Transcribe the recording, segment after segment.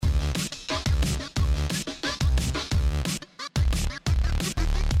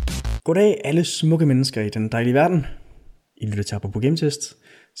Goddag alle smukke mennesker i den dejlige verden. I lytter til på GameTest.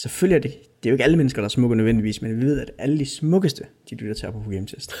 Selvfølgelig er det er jo ikke alle mennesker, der er smukke nødvendigvis, men vi ved, at alle de smukkeste, de lytter til på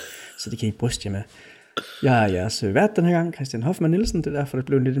GameTest. Så det kan I bryste jer med. Jeg er jeres vært den her gang, Christian Hoffmann Nielsen. Det er derfor, det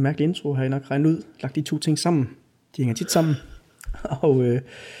blev en lidt mærkelig intro, har I nok regnet ud. Lagt de to ting sammen. De hænger tit sammen. Og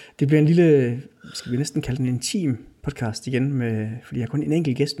det bliver en lille, skal vi næsten kalde den en intim podcast igen, fordi jeg har kun en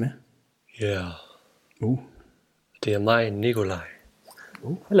enkelt gæst med. Ja, det er mig, Nikolaj.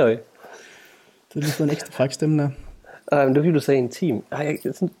 Hallo. Du har lige fået en ekstra fræk stemme der. Men det var fordi, du sagde intim.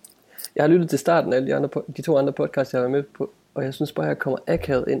 Jeg har lyttet til starten af alle de to andre podcasts, jeg har været med på, og jeg synes bare, jeg kommer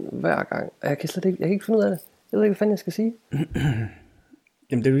akavet ind hver gang. Og jeg kan ikke finde ud af det. Jeg ved ikke, hvad fanden jeg skal sige.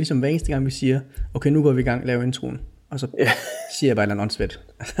 Jamen det er jo ligesom hver eneste gang, vi siger, okay, nu går vi i gang og laver introen. Og så siger jeg bare et eller andet åndssvagt.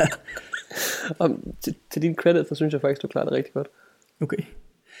 Og til din credit, så synes jeg faktisk, du klarer det rigtig godt. Okay.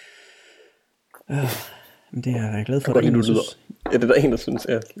 Men det er jeg glad for, at der synes. Ja, det er der en, der synes.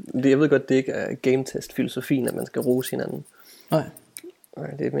 Ja. Jeg ved godt, det ikke er game-test-filosofien, at man skal rose hinanden. Nej.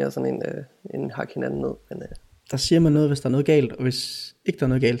 Det er mere sådan en hak hinanden ned. Men, der siger man noget, hvis der er noget galt, og hvis ikke der er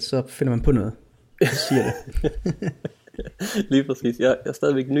noget galt, så finder man på noget. Så siger det. Lige præcis. Jeg er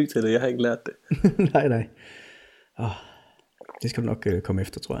stadigvæk ny til det, jeg har ikke lært det. nej. Det skal du nok komme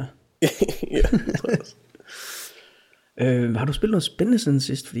efter, tror jeg. Ja, det tror jeg også. Har du spillet noget spændende siden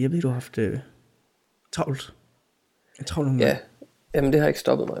sidst? Fordi jeg ved, du har haft travlt. Ja, jamen det har ikke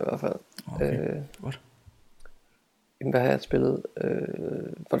stoppet mig i hvert fald. Okay, godt. Hvad har jeg spillet?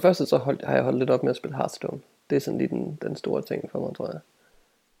 For det første så har jeg holdt lidt op med at spille Hearthstone. Det er sådan lige den store ting for mig, tror jeg.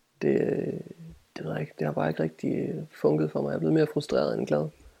 Det ved jeg ikke. Det har bare ikke rigtig funket for mig. Jeg er blevet mere frustreret end glad.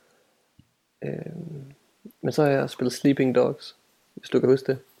 Men så har jeg spillet Sleeping Dogs, hvis du kan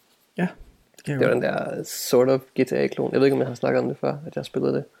huske det. Ja, det var den der sort of GTA-klon. Jeg ved ikke, om jeg har snakket om det før, at jeg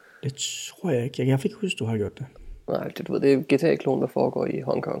spillede det. Det tror jeg ikke. Jeg fik huske, du har gjort det. Nej, det er GTA-klon, der foregår i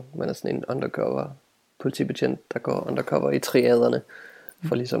Hongkong. Man er sådan en undercover politibetjent, der går undercover i triaderne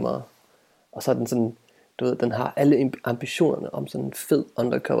for ligesom at... Og så er den sådan, du ved, den har alle ambitionerne om sådan en fed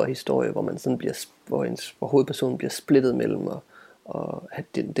undercover historie, hvor man sådan bliver, hvor hovedpersonen bliver splittet mellem og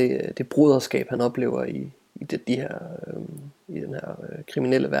det broderskab, han oplever i den her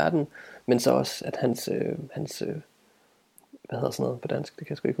kriminelle verden, men så også at hans hvad hedder sådan noget på dansk, det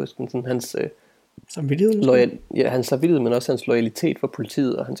kan jeg sgu ikke huske, men sådan hans samvittighed, hans samvittighed, men også hans loyalitet for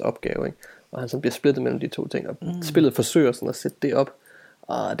politiet og hans opgave, ikke? Og han så bliver splittet mellem de to ting, og spillet forsøger sådan at sætte det op,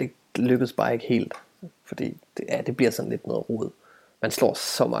 og det lykkedes bare ikke helt, fordi det bliver sådan lidt noget rod. Man slår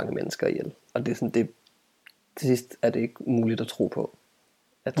så mange mennesker ihjel, og det er sådan, til sidst er det ikke muligt at tro på,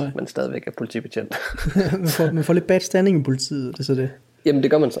 at man stadigvæk er politibetjent. man får lidt bad standing i politiet, det er så det. Jamen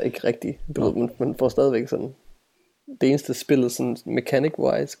det gør man så ikke rigtigt. Man får stadigvæk sådan, det eneste spillet sådan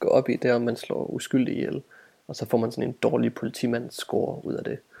mechanic-wise går op i, det er, om man slår uskyldig ihjel, og så får man sådan en dårlig politimands score ud af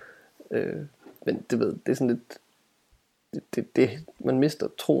det. Men det er sådan lidt, man mister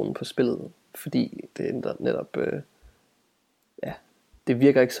troen på spillet, fordi det netop, det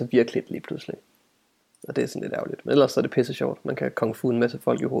virker ikke så virkeligt lige pludselig. Og det er sådan lidt ærgerligt. Men ellers så er det pisse sjovt. Man kan kung fu en masse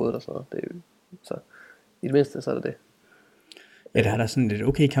folk i hovedet og sådan noget. Så i det mindste så er det. Ja, der er der sådan et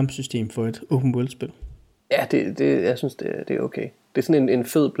okay kampsystem for et open world spil. Ja, jeg synes det er okay. Det er sådan en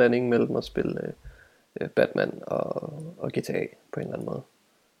fed blanding mellem at spille Batman og GTA på en eller anden måde.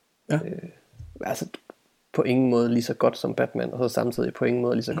 Ja. Altså på ingen måde lige så godt som Batman, og så samtidig på ingen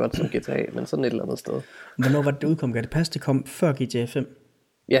måde lige så godt som GTA, men sådan et eller andet sted. Hvornår var det udkom? Kan det passe, det kom før GTA 5?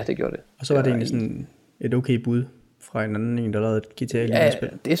 Ja, det gjorde det. Og så var det egentlig sådan et okay bud fra en anden, der lavede et GTA-spil.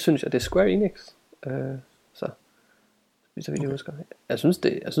 Ja, det synes jeg. Det er Square Enix. Så vidt jeg husker. Jeg synes,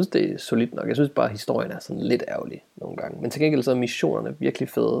 det er solidt nok. Jeg synes bare, at historien er sådan lidt ærgerlig nogle gange. Men til gengæld så er missionerne virkelig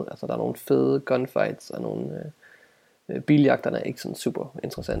fede. Altså, der er nogle fede gunfights, og nogle biljagterne er ikke sådan super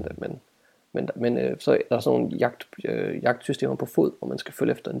interessante, men så er der sådan nogle jagtsystemer på fod, hvor man skal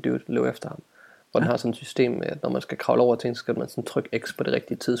følge efter en dude, løbe efter ham. Hvor den har sådan et system med, at når man skal kravle over ting, så skal man sådan trykke X på det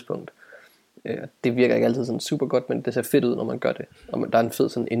rigtige tidspunkt. Det virker ikke altid sådan super godt, men det ser fedt ud, når man gør det. Og der er en fed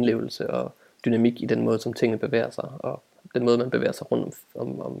sådan indlevelse og dynamik i den måde, som tingene bevæger sig, og den måde, man bevæger sig rundt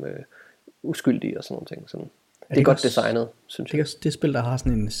om uskyldige og sådan nogle ting. Sådan. Det er godt også designet, synes jeg. Det spil, der har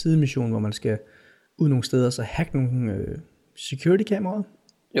sådan en sidemission, hvor man skal ud nogle steder, så hacke nogle security-kameraer.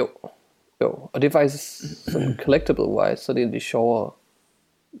 Jo, og det er faktisk sådan collectible-wise, så det er de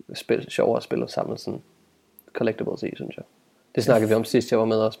sjovere spil at samle sådan collectibles i, synes jeg. Det snakkede vi om sidst, jeg var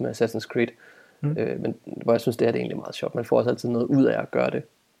med også med Assassin's Creed. Men hvor jeg synes, det her det er egentlig meget sjovt. Man får også altid noget ud af at gøre det.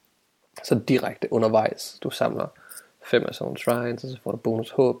 Så direkte undervejs, du samler 5 af sådan nogle shrines, og så får du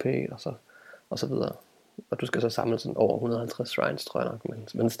bonus HP, og så videre. Og du skal så samle sådan over 150 shrines, tror jeg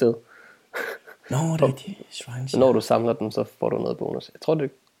nok, men sted. Nå, det er de shrines. Når du samler dem, så får du noget bonus. Jeg tror,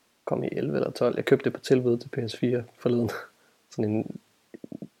 det kom i 11 eller 12. Jeg købte det på tilbud til PS4 forleden. Sådan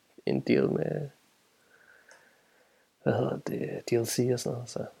en deal med, hvad hedder det, DLC og sådan noget.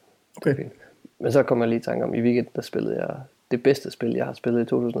 Så Okay. Men så kom jeg lige i tanke om, i weekenden der spillede jeg det bedste spil, jeg har spillet i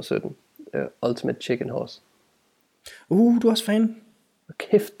 2017. Ultimate Chicken Horse. Du er også fan.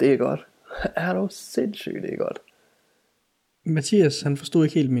 Kæft, det er godt. Er du sindssygt, det er godt. Mathias, han forstod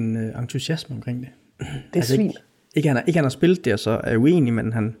ikke helt min entusiasme omkring det. Det er svin. Ikke han har spillet det, og så er jeg uenig,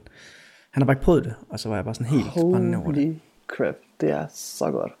 men han har bare ikke prøvet det. Og så var jeg bare sådan helt brændende over det. Holy crap, det er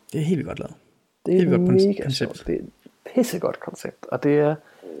så godt. Det er helt vildt godt lavet. Det er helt godt mega sjovt. Det er et pissegodt koncept. Og det er,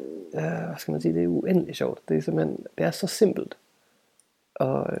 hvad skal man sige, det er uendeligt sjovt. Det er simpelthen, det er så simpelt.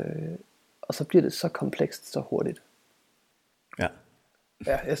 Og så bliver det så komplekst så hurtigt. Ja.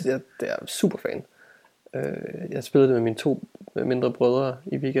 Ja, det er super fan. Jeg spillede det med mine 2 mindre brødre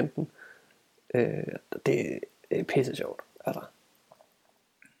i weekenden. Det er pisse sjovt.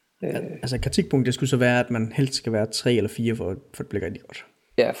 Altså kritikpunktet skulle så være, at man helst skal være 3 eller 4 for at det bliver rigtig godt.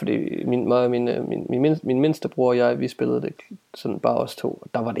 Ja, fordi min mindste bror og jeg, vi spillede det sådan bare os 2, og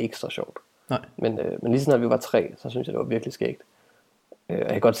der var det ikke så sjovt. Nej. Men lige sådan, at vi var 3, så synes jeg, det var virkelig skægt. Jeg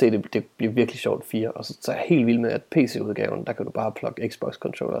kan godt se, at det bliver virkelig sjovt 4, og så er jeg helt vild med, at PC-udgaven, der kan du bare plukke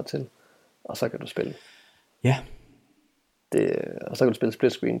Xbox-controller til, og så kan du spille. Ja. Og så kan du spille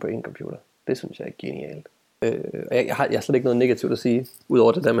split screen på en computer. Det synes jeg er genialt. Jeg har slet ikke noget negativt at sige,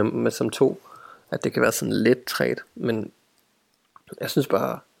 udover det der med som 2, at det kan være sådan lidt træt, men jeg synes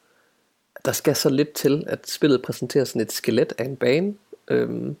bare, at der skal så lidt til, at spillet præsenterer sådan et skelet af en bane,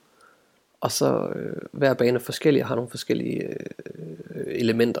 og så hver bane er forskellig og har nogle forskellige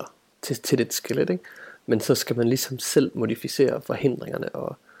elementer til det skelet, ikke? Men så skal man ligesom selv modificere forhindringerne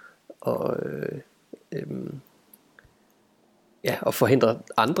og forhindre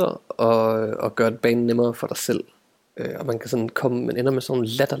andre og gøre banen nemmere for dig selv. Og man kan sådan man ender med sådan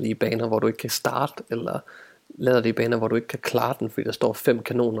latterlige baner, hvor du ikke kan starte, eller latterlige baner, hvor du ikke kan klare den, fordi der står 5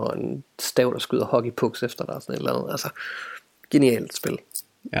 kanoner og en stav, der skyder hockeypucks efter dig, og sådan et eller andet. Altså, genialt spil,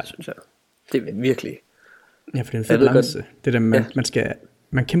 synes jeg. Det er virkelig. Ja, for det er en fed balance. Det der,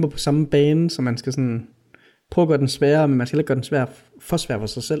 man kæmper på samme bane, så man skal sådan prøve at gøre den sværere, men man skal ikke gøre den for svær for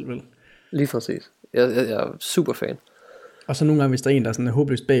sig selv, vel? Lige præcis. Jeg er super fan. Og så nogle gange, hvis der er en, der er sådan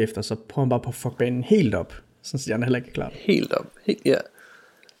håbløst bagefter, så prøver man bare på at fuck banen helt op, så de andre heller ikke er klar. Helt op. Ja.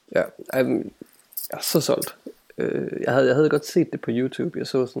 Jeg er så solgt. Jeg havde godt set det på YouTube. Jeg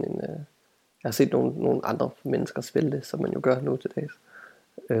så sådan jeg har set nogle andre mennesker spille det, som man jo gør nu til dags.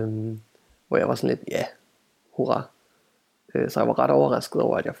 Hvor jeg var sådan lidt, hurra. Så jeg var ret overrasket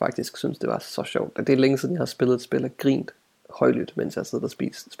over, at jeg faktisk synes, det var så sjovt. Det er længe siden, jeg har spillet et spil og grint højlydt, mens jeg sidder og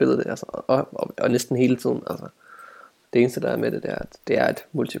spillede det. Altså, og næsten hele tiden. Altså. Det eneste, der er med det, er, at det er et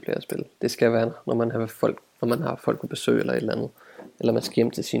multiplayer-spil. Det skal være, når man har folk på besøg eller et eller andet. Eller man skal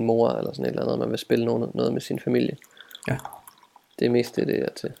hjem til sin mor, eller sådan et eller andet, og man vil spille noget med sin familie. Ja. Det er mest det er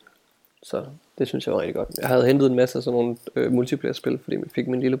til. Så det synes jeg var rigtig godt. Jeg havde hentet en masse af sådan nogle multiplayer-spil, fordi vi fik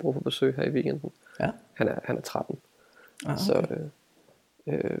min lillebror på besøg her i weekenden. Ja. Han er 13. Okay.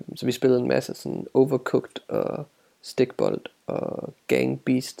 Så vi spillede en masse sådan Overcooked og Stickbolt og Gang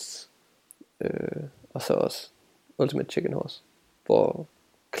Beasts. Og så også Ultimate Chicken Horse, hvor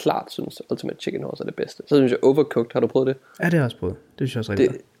klart synes Ultimate Chicken Horse er det bedste. Så synes jeg Overcooked, har du prøvet det? Ja, det har jeg også prøvet. Det synes jeg også rigtig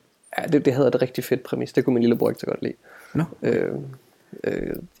godt. Ja, det havde et rigtig fedt præmis. Det kunne min lillebror ikke så godt lide. No.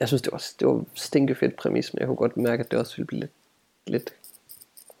 Jeg synes det var stinkefedt præmis, men jeg kunne godt mærke, at det også ville blive lidt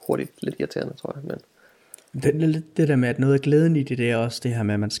hurtigt, lidt irriterende, tror jeg. Men det der med, at noget af glæden i det er også det her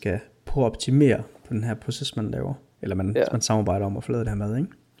med, at man skal prøve at optimere på den her proces, man laver. Eller man samarbejder om at få lavet det her mad, ikke?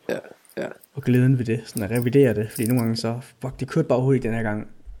 Ja. Og glæden ved det, sådan at revidere det. Fordi nogle gange så, det kørte bare hurtigt den her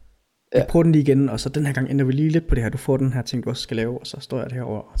gang. Jeg prøver den lige igen, og så den her gang ændrer vi lige lidt på det her. Du får den her ting, du også skal lave, og så står jeg det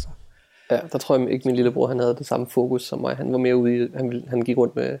herovre. Og så. Ja, der tror jeg ikke, min lillebror, han havde det samme fokus som mig. Han var mere ude i, han gik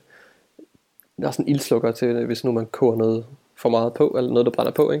rundt med, der er sådan en ildslukker til, hvis nu man koger noget for meget på, eller noget, der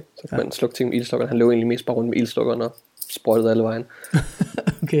brænder på, ikke? Så kan man slukke ting med ildslukkeren. Han løb egentlig mest bare rundt med ildslukkeren og sprøjtede alle vejen.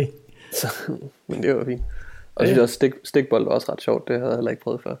 Okay. Så, men det var fint. Og jeg synes også, stikbold var også ret sjovt. Det havde jeg heller ikke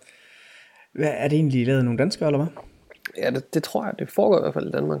prøvet før. Hvad er det egentlig lavet nogle danskere, eller hvad? Ja, det tror jeg. Det foregår i hvert fald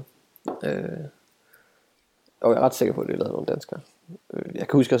i Danmark. Og jeg er ret sikker på, at det er lavet nogle danskere. Jeg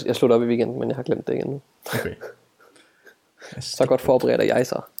kan huske, at jeg slog det op i weekenden, men jeg har glemt det igen nu. Okay. Så godt forbereder jeg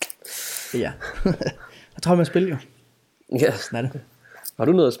så. Ja. Jeg tror, man spiller jo. Ja. Sådan er det. Har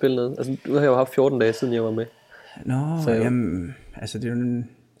du noget at spille noget? Altså, du har jo haft 14 dage siden jeg var med. Nå, jamen, altså det er jo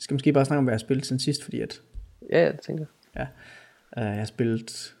skal måske bare snakke om, hvad jeg har spillet siden sidst, fordi at... Ja, det tænker jeg. Ja, jeg har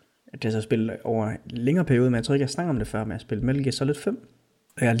spillet... Det har så spillet over en længere periode, men jeg tror ikke, jeg snakker om det før, men jeg har spillet Metal Gear Solid 5.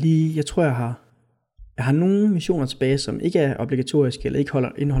 Og jeg tror, jeg har Jeg har nogle missioner tilbage, som ikke er obligatoriske, eller ikke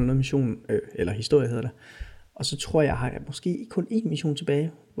indeholder noget mission, eller historie hedder det. Og så tror jeg, har jeg måske kun én mission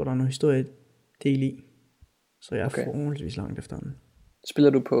tilbage, hvor der er noget historie del i. Så jeg er forholdsvis langt efter den.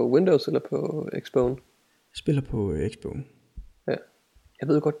 Spiller du på Windows eller på Xbox? Jeg spiller på Xbox. Ja. Jeg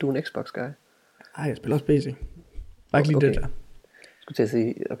ved godt, du er en Xbox-guy. Nej, jeg spiller også PC. Bare ikke lige det der. Jeg skulle til at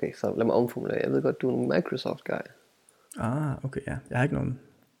sige, okay, så lad mig omformulere. Jeg ved godt, du er en Microsoft-guy. Okay, ja. Jeg har ikke nogen.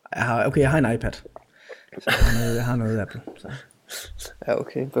 Jeg har en iPad. Så jeg har noget Apple. Så. Ja,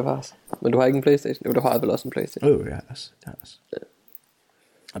 okay, bevares. Men du har ikke en PlayStation? Jo, du har vel også en PlayStation? Jeg har også. Ja.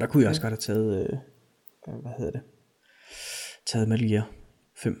 Og der kunne jeg også godt have taget, taget Metal Gear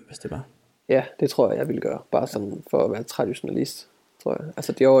 5, hvis det var. Ja, det tror jeg ville gøre. Bare sådan for at være traditionalist, tror jeg.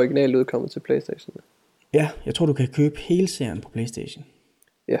 Altså, det er originalt udkommet til PlayStation. Ja, jeg tror, du kan købe hele serien på PlayStation.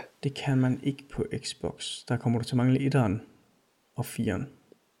 Ja. Det kan man ikke på Xbox. Der kommer du til at mangle 1'eren og 4'eren.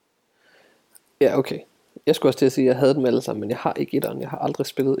 Ja, okay. Jeg skulle også til at sige, at jeg havde dem alle sammen, men jeg har ikke 1'eren. Jeg har aldrig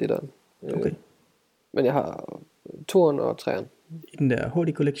spillet 1'eren. Okay. Men jeg har 2'eren og 3'eren. I den der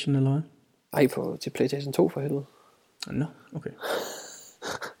HD Collection, eller hvad? Ej, til PlayStation 2 for helvede. Nå, okay.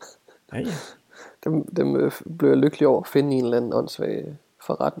 Ja. Dem blev jeg lykkelig over at finde i en eller anden åndssvag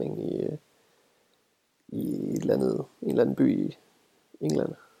forretning i en eller anden by i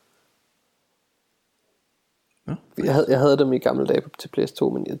England. Ja. Jeg havde dem i gamle dage til PS2,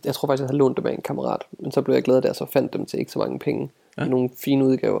 men jeg tror faktisk, jeg havde lånt dem af en kammerat. Men så blev jeg glad, da jeg så fandt dem til ikke så mange penge. Ja. I nogle fine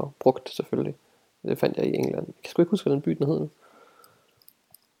udgaver, brugt selvfølgelig. Det fandt jeg i England. Jeg kan sgu ikke huske, hvad den by den hed nu.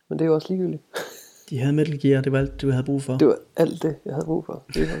 Men det er jo også ligegyldigt. De havde Metal Gear, det var alt, du havde brug for. Det var alt det, jeg havde brug for.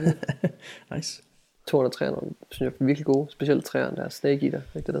 Det var nice. 203'erne synes jeg er virkelig gode. Specielt 3'eren, der er Snake Eater,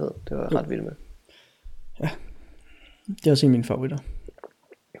 ikke det der hed. Det var ret vildt med. Ja, det er også en af mine favoritter.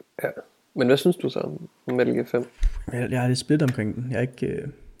 Ja, men hvad synes du så om Metal Gear 5? Jeg har lidt splittet omkring den. Jeg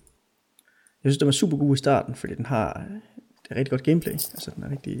synes, den var super god i starten, fordi den har det er rigtig godt gameplay. Altså, den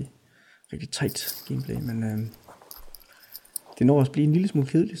er rigtig, rigtig tight gameplay, men det når også at blive en lille smule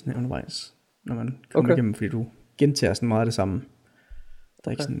kedelig sådan her undervejs, når man kommer igennem, fordi du gentager sådan meget af det samme. Der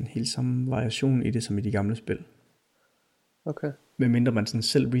er ikke sådan en helt samme variation i det, som i de gamle spil. Okay. Medmindre man sådan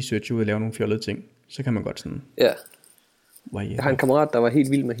selv researcher ud og laver nogle fjollede ting, så kan man godt sådan... Ja. Jeg har en kammerat, der var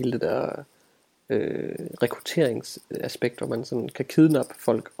helt vild med hele det der rekrutteringsaspekt, hvor man sådan kan kidnappe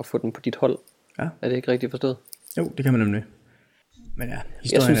folk og få dem på dit hold. Ja. Er det ikke rigtigt forstået? Jo, det kan man nemlig. Men ja,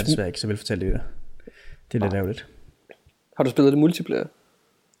 historien er desværre ikke så velfortalt i det. Det er lidt ærgerligt. Har du spillet det multiplayer?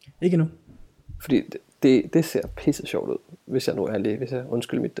 Ikke endnu. Fordi det ser pisse sjovt ud, hvis jeg nu er ærlig, hvis jeg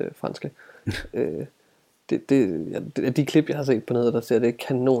undskylder mit franske. De klip, jeg har set på nettet, der ser det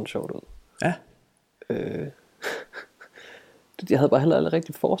kanon sjovt ud. Ja. Jeg havde bare heller aldrig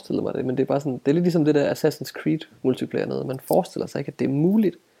rigtig forestillet mig det, men det er bare sådan, det er lidt ligesom det der Assassin's Creed multiplayer noget. Man forestiller sig ikke, at det er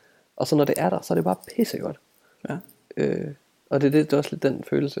muligt, og så når det er der, så er det bare pissegodt. Ja. Og det er også lidt den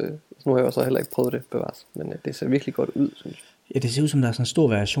følelse. Nu har jeg jo så heller ikke prøvet det bevares, men det ser virkelig godt ud, synes jeg. Ja, det ser ud som der er sådan en stor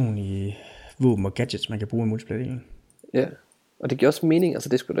variation i våben og gadgets, man kan bruge i multiplayer-delen. Ja, og det giver også mening, altså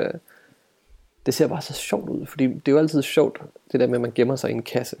det ser bare så sjovt ud, fordi det er jo altid sjovt, det der med, at man gemmer sig i en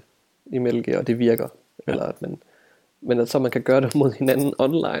kasse i Metal Gear, og det virker, ja. Eller at men at så man kan gøre det mod hinanden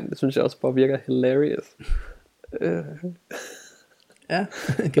online, det synes jeg også bare virker hilarious. Ja,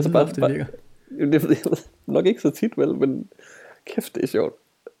 det kan bare ofte virker. Det er nok ikke så tit vel, men kæft det er sjovt.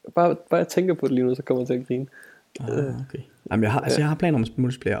 Bare jeg tænker på det lige nu, så kommer jeg til at grine. Okay. Jamen, jeg har planer om at spille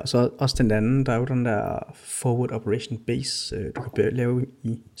multiplayer, og så også den anden, der er jo den der Forward Operation Base, du kan lave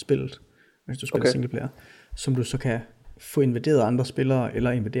i spillet, hvis du spiller singleplayer, som du så kan få invaderet andre spillere,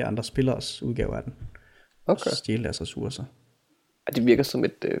 eller invadere andre spilleres udgave af den. Okay. Og stjæle deres ressourcer. Ja, det virker som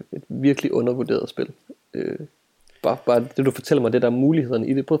et virkelig undervurderet spil. Bare det du fortæller mig, det der er mulighederne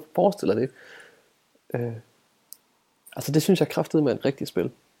i det, prøv at forestille dig det. Altså det synes jeg kraftedeme med et rigtigt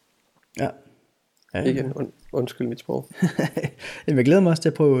spil. Ja. Ikke undskyld mit sprog. Jeg glæder mig også til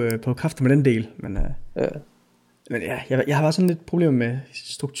at prøve kræfter med den del, men men ja, jeg har bare sådan lidt problemer med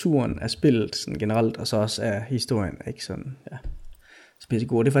strukturen af spillet sådan generelt, og så også af historien, ikke sådan, ja, spil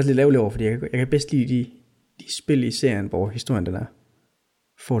god. Det er faktisk lidt lavt over, fordi jeg kan bedst lide de spil i serien, hvor historien den er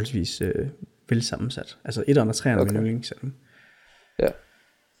forholdsvis velsammensat. Altså 1'eren og 3'eren er min yndlings. Ja.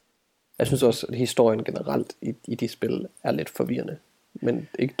 Jeg synes også, at historien generelt i de spil er lidt forvirrende, men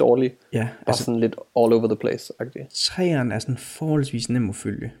ikke dårlig. Ja, bare sådan lidt all over the place-agtig. 3'eren er sådan forholdsvis nem at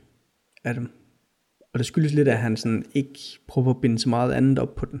følge af dem. Og det skyldes lidt, at han sådan ikke prøver at binde så meget andet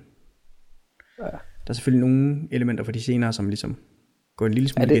op på den. Ja. Der er selvfølgelig nogle elementer fra de senere, som ligesom går en lille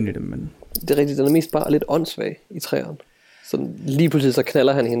smule ind i dem. Men... Det er rigtigt, den er mest bare lidt åndssvag i 3'eren. Så lige pludselig så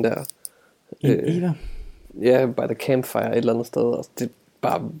knaller han hende der. Eva? Ja, by the campfire et eller andet sted. Og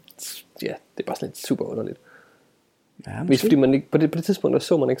bare, ja, det er bare sådan lidt super underligt. Ja, Hvis fordi man ikke, på det tidspunkt, der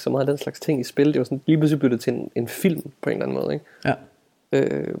så man ikke så meget af den slags ting i spil. Det var sådan, lige pludselig blev det til en film på en eller anden måde, ikke? Ja.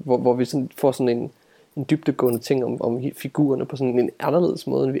 Hvor vi sådan får sådan en dybdegående ting om figurerne på sådan en anderledes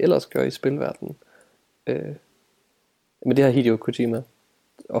måde, end vi ellers gør i spilverdenen. Men det har Hideo Kojima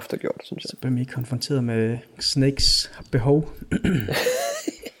ofte gjort, synes jeg. Så bliver man ikke konfronteret med Snakes behov.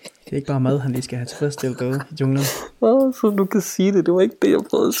 Det er ikke bare mad, han lige skal have tilfredsstillet derude i junglen. Så du kan sige det. Det var ikke det, jeg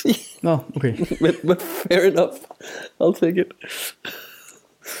prøvede at sige. Nå, okay. men fair enough. I'll take it.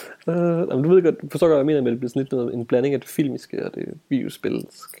 Du ved godt, du forstår godt, hvad jeg mener med, at det bliver sådan lidt noget, en blanding af det filmiske og det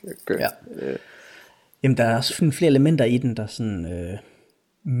videospilske. Ja. Jamen, der er også flere elementer i den, der sådan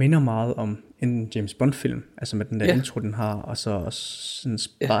minder meget om en James Bond film. Altså med den der intro, den har, og så også sådan en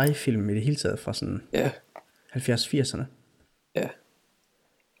spy-film i det hele taget fra sådan 70-80'erne. Ja.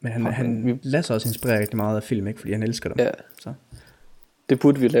 Men han lader sig også inspirere rigtig meget af film, ikke? Fordi han elsker dem. Ja. Så. Det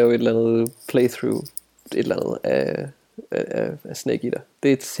burde vi lave et eller andet playthrough, et eller andet af Snake Eater. Det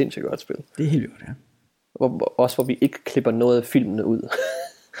er et sindssygt godt spil. Det er helt vildt, ja. Også hvor vi ikke klipper noget af filmene ud.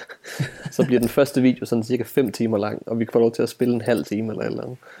 Så bliver den første video sådan cirka 5 timer lang, og vi får lov til at spille en halv time eller et eller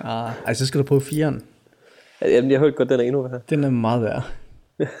andet. Altså så skal du prøve 4'eren. Jamen, jeg har hørt godt, den er endnu værre. Den er meget værre.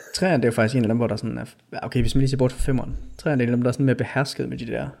 3'eren, det er jo faktisk en af dem, hvor der sådan er... Okay, hvis man lige ser bort fra 5'eren. 3'eren, det er en af dem, der er sådan mere behersket med de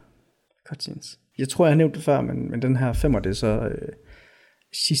der cutscenes. Jeg tror, jeg har nævnt det før, men den her 5'er, det er så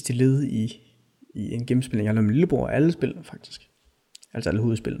sidste led i en gennemspilning. Jeg har lavet min lillebror af alle spillene, faktisk. Altså alle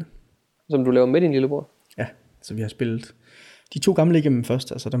hovedspillene. Som du laver med din lillebror? Ja, så vi har spillet de 2 gamle igennem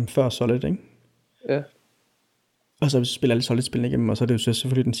først, altså dem før Solid, ikke? Ja. Og så spiller alle Solid-spillene igennem, og så er det jo så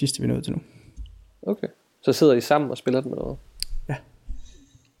selvfølgelig den sidste, vi er nået til nu. Okay. Så sidder I sammen og spiller den med noget? Ja.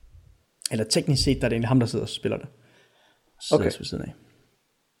 Eller teknisk set, der er det egentlig ham, der sidder og spiller det. Så okay. Ved siden af.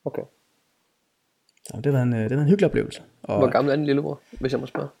 Okay. Så det var en hyggelig oplevelse. Og, hvor gammel er din lillebror, hvis jeg må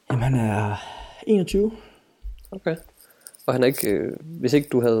spørge? Jamen, han er 21. Okay. Og han er ikke, hvis ikke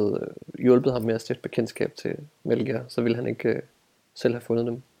du havde hjulpet ham med at stifte bekendtskab til Metal Gear, så ville han ikke selv have fundet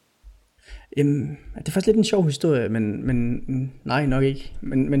dem? Jamen, det er faktisk lidt en sjov historie, men nej, nok ikke.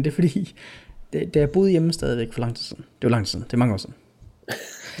 Men det er fordi, da jeg boede hjemme stadigvæk for lang tid siden. Det var lang tid siden, det er mange år siden.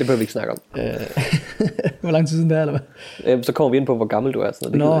 Det behøver vi ikke snakke om. Hvor lang tid siden det er, eller hvad? Så kommer vi ind på, hvor gammel du er.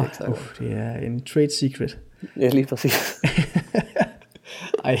 Sådan noget. Det er en trade secret. Ja, lige præcis.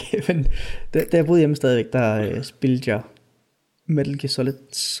 Ej, men da jeg boede hjemme stadigvæk, der spillede jeg Metal Gear Solid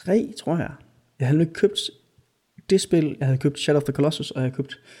 3, tror jeg. Jeg havde ikke købt det spil. Jeg havde købt Shadow of the Colossus, og jeg havde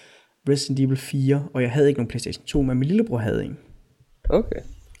købt Resident Evil 4, og jeg havde ikke nogen PlayStation 2, men min lillebror havde en. Okay.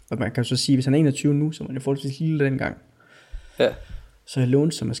 Og man kan så sige, hvis han er 21 nu, så var han forholdsvis lille dengang. Ja. Så jeg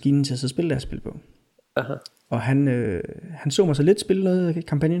lånte så maskinen til at så spille det her spil på. Aha. Og han så mig så lidt spille noget af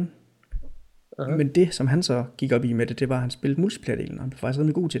kampagnen. Aha. Men det, som han så gik op i med det var, at han spillede multiplayer-delen, og han blev faktisk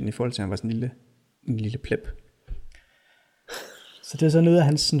rimelig god til den, i forhold til, at han var sådan en lille pleb. Så det er så noget af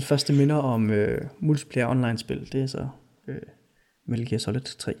hans sådan, første minder om multiplayer online-spil. Det er så Metal Gear Solid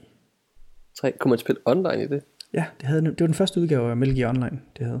 3. Kunne man spille online i det? Ja, det var den første udgave af Metal Gear Online,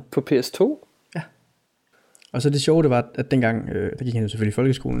 det havde. På PS2? Ja. Og så det sjove, det var, at dengang, der gik han jo selvfølgelig i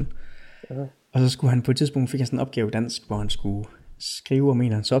folkeskolen. Aha. Og så skulle han på et tidspunkt, fik han sådan en opgave i dansk, hvor han skulle skrive om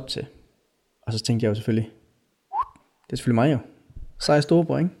en, han så op til. Og så tænkte jeg jo selvfølgelig, det er selvfølgelig mig jo. Sej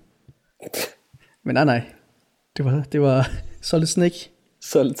storebror, ikke? Men nej. Det var Solid Snake.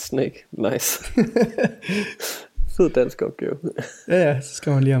 Solid Snake, nice. Fed dansk opgave. Ja, så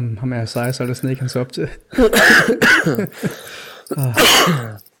skrev han lige om ham er sej Solid Snake, han så op til.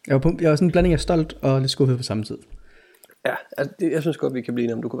 Jeg var sådan en blanding af stolt og lidt skuffet på samme tid. Ja, altså, jeg synes godt, vi kan blive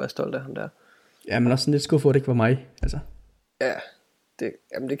enige, om du kunne være stolt af ham der. Ja, men også sådan lidt skuffet, at det ikke var mig, altså. Ja, det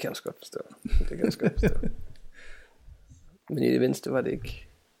kan jeg også godt forstå. Men i det mindste var det ikke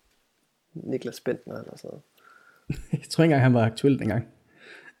Niklas Bentner eller sådan noget. Jeg tror ikke engang, han var aktuel dengang.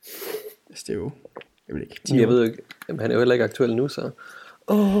 Det er jo, jeg ved ikke. Jeg ved jo ikke, jamen, han er jo heller ikke aktuel nu, så...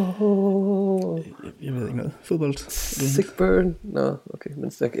 Jeg ved ikke noget. Fodbold. Sick burn. Nå, okay.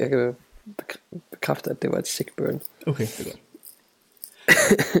 Men jeg kan bekræfte, at det var et sick burn. Okay, det er godt.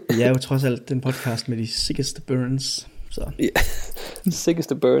 Jeg er jo trods alt den podcast med de sickeste burns. Så. Yeah.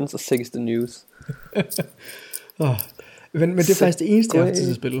 Sickeste burns og sickeste news. Men det er faktisk det eneste, jeg har til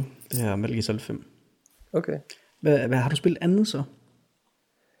at spille. Det her Metal Gear Solid 5. Okay. Hvad har du spillet andet så?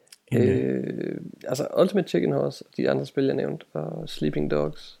 Altså Ultimate Chicken Horse, de andre spil jeg nævnte, og Sleeping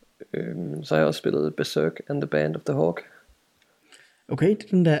Dogs. Så har jeg også spillet Berserk and the Band of the Hawk. Okay, det er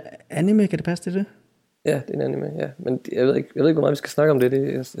den der anime, kan det passe til det? Ja, det er en anime, ja. Men jeg ved ikke, hvor meget vi skal snakke om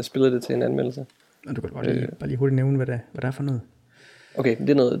det. Jeg spillede det til en anmeldelse. Og du kan bare lige hurtigt nævne, hvad det er for noget. Okay, det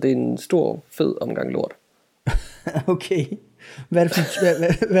er en stor, fed omgang lort. Okay. Hvad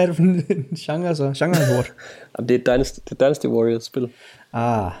er det for en genre så? Genre-lort? Jamen, det er Dynasty Warriors spil.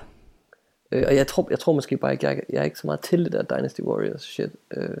 Ah, Og jeg tror måske bare ikke, jeg er ikke så meget til det der Dynasty Warriors shit.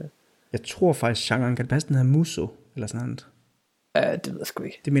 jeg tror faktisk, genren kan det passe, den hedder Muso, eller sådan noget. Ja, det ved jeg sgu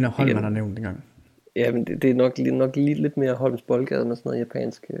ikke. Det mener Holman har nævnt engang. Ja, men det er nok lige lidt mere Holms Boldgade med sådan noget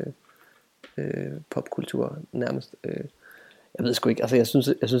japansk popkultur nærmest. Jeg ved sgu ikke, altså jeg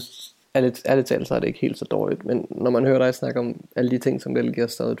synes ærligt talt, så er det ikke helt så dårligt, men når man hører dig snakke om alle de ting, som Metal Gear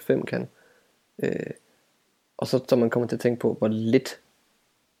Solid 5 kan, og så man kommer til at tænke på, hvor lidt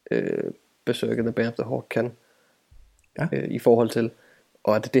Berserk The Band of the Hawk kan, i forhold til,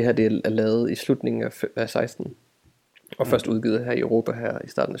 og at det her det er lavet i slutningen af 16, og først udgivet her i Europa her i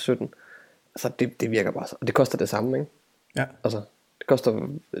starten af 17, altså det virker bare så, og det koster det samme, ikke? Ja. Altså, det koster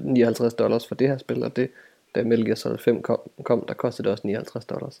 $59 for det her spil, og det, da Metal Gear Solid 5 kom, der kostede det også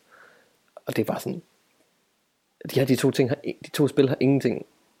 $59. Og det er bare sådan, de to spil har ingenting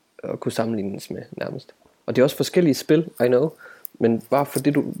at kunne sammenlignes med nærmest. Og det er også forskellige spil, I know, men bare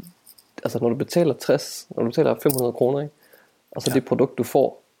fordi altså når du betaler 500 kroner, ikke? Og så det produkt du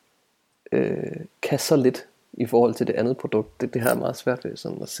får, kan så lidt i forhold til det andet produkt, det her er meget svært ved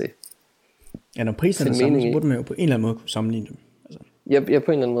sådan at se. Ja, når prisen er samme, så burde man jo på en eller anden måde kunne sammenligne dem. Altså. Ja,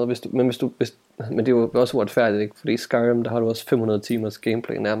 på en eller anden måde, men det er jo også uretfærdigt, ikke? Fordi i Skyrim, der har du også 500 timers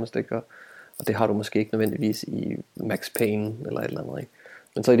gameplay nærmest, ikke? Og det har du måske ikke nødvendigvis i Max Payne eller et eller andet, ikke?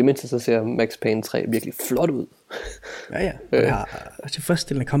 Men så i det mindste, så ser Max Payne 3 virkelig flot ud. Ja, og det har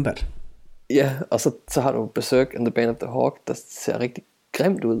tilfredsstillende combat. Ja, og så har du Berserk and the Band of the Hawk, der ser rigtig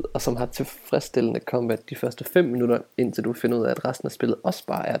grimt ud, og som har tilfredsstillende combat de første 5 minutter, indtil du finder ud af, at resten af spillet også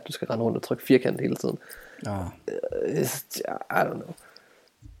bare er, at du skal rende rundt og trykke firkant hele tiden. I don't know.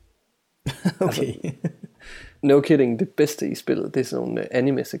 Okay. Altså, no kidding, det bedste i spillet, det er sådan nogle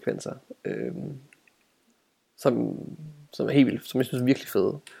anime-sekvenser, som er helt vildt, som jeg synes er virkelig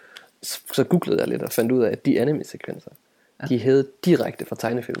fede. Så googlede jeg lidt og fandt ud af, at de anime-sekvenser, de hed direkte fra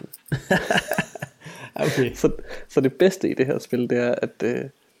tegnefilmen. Okay. Så det bedste i det her spil, det er, at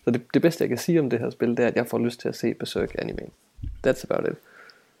det bedste jeg kan sige om det her spil, det er, at jeg får lyst til at se Berserk anime. That's about it.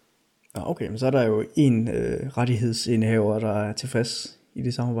 Okay, men så er der jo en rettighedsindehaver, der er tilfreds i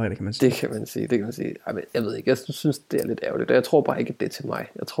det samarbejde, kan man sige. Det kan man sige. Jeg ved ikke, jeg synes, det er lidt ærgerligt, og jeg tror bare ikke, at det er til mig.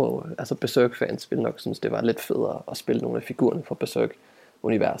 Jeg tror, altså Berserk-fans vil nok synes, det var lidt federe at spille nogle af figurerne fra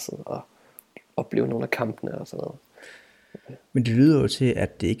Berserk-universet, og opleve nogle af kampene og sådan noget. Okay. Men det lyder jo til,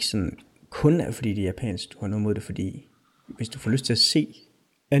 at det ikke sådan kun er, fordi det er japansk, du har noget mod det, fordi hvis du får lyst til at se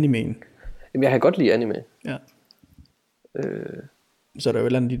animeen. Jamen, jeg kan godt lide anime. Ja. Så er der jo et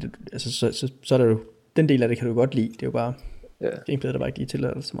eller andet, altså så er der jo, den del af det kan du godt lide, det er jo bare gameplayet, der bare ikke lige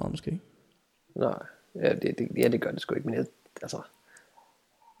tillader det så meget måske. Nej, det gør det sgu ikke, men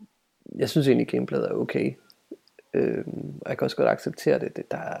jeg synes egentlig, gameplayet er okay. Og jeg kan også godt acceptere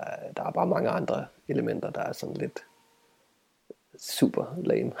det. Der er bare mange andre elementer, der er sådan lidt super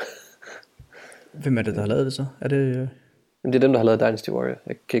lame. Hvem er det, der har lavet det så? Er det... Men det er dem, der har lavet Dynasty Warrior.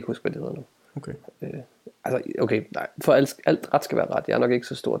 Jeg kan ikke huske, hvad det hedder nu. Okay. Okay, nej. For alt ret skal være ret. Jeg er nok ikke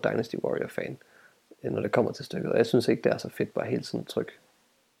så stor Dynasty Warrior-fan, når det kommer til stykket. Og jeg synes ikke, det er så fedt bare hele tiden tryk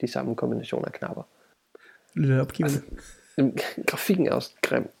de samme kombinationer af knapper. Lidt opgivende. Grafikken er også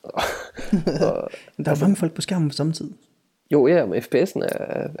grim. Der er mange folk på skærmen på samme tid. Jo, ja, men FPS'en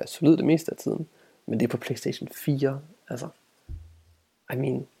er solid det meste af tiden. Men det er på PlayStation 4. Altså, I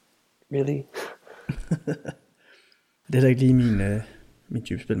mean, really? Det er da ikke lige min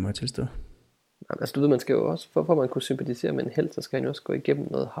type spil, må jeg tilstå. Altså du ved, man skal jo også, for at man kunne sympatisere med en helt, så skal han jo også gå igennem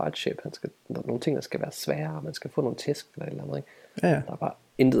noget hardship. Der er nogle ting, der skal være svære, man skal få nogle tæsk eller et eller andet, ikke? Ja. Der er bare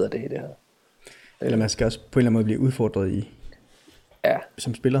intet af det i det her. Eller man skal også på en eller anden måde blive udfordret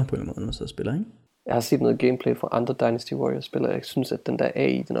som spiller på en eller anden måde, når man sidder og spiller, ikke? Jeg har set noget gameplay fra andre Dynasty Warriors spillere. Jeg synes, at den der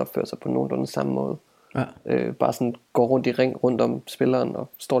AI, den opfører sig på nogenlunde samme måde. Ja. Bare sådan går rundt i ring rundt om spilleren og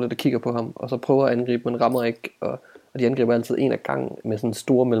står lidt og kigger på ham, og så prøver at angribe, men rammer ikke, og de angriber altid en af gangen med sådan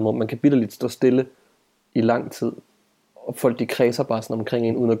store mellemrum. Man kan bitterligt stå stille i lang tid, og folk de kredser bare sådan omkring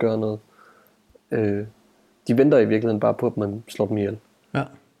en uden at gøre noget. De venter i virkeligheden bare på, at man slår dem ihjel. Ja.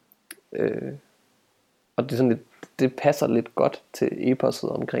 Og det er sådan lidt, det passer lidt godt til eposet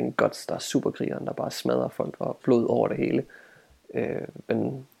omkring Guts, der er superkrigeren, der bare smadrer folk og blod over det hele.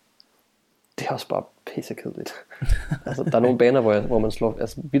 Men det er også bare pissekedeligt. Altså, der er nogle baner, hvor man slår,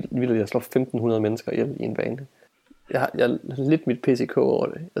 altså vildt, jeg slår 1500 mennesker ihjel i en bane. Jeg har lidt mit PCK over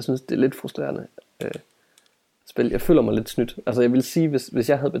det. Jeg synes, det er lidt frustrerende spil. Jeg føler mig lidt snydt. Altså, jeg vil sige, hvis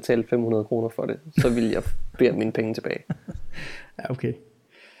jeg havde betalt 500 kroner for det, så ville jeg bede mine penge tilbage. Ja, okay.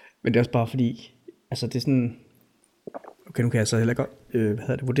 Men det er også bare fordi, altså det er sådan, okay, nu kan jeg så heller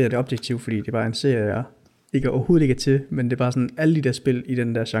godt vurdere det objektivt, fordi det er bare en serie, jeg ikke overhovedet ikke er til, men det er bare sådan, alle de der spil i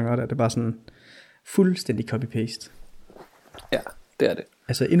den der genre der, det er bare sådan fuldstændig copy-paste. Ja, det er det.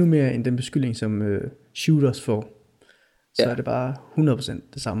 Altså endnu mere end den beskyldning, som shooters får. Så er det bare 100%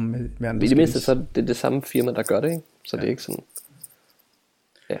 det samme med andre. I det mindste så er det samme firma, der gør det, ikke? Så det er ikke sådan...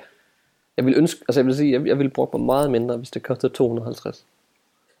 Ja. Jeg vil ønske... Altså jeg vil sige, jeg ville bruge mig meget mindre, hvis det kostede 250.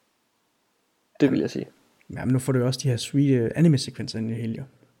 Det vil jeg sige. Ja, men nu får du jo også de her sweet anime-sekvenser ind i hele, jo.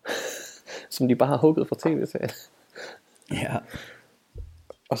 Som de bare har hugget fra tv-serien. Ja.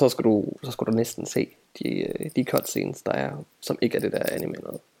 Og så skal du næsten se de cutscenes, der er, som ikke er det der anime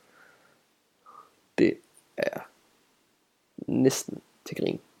noget. Det er næsten til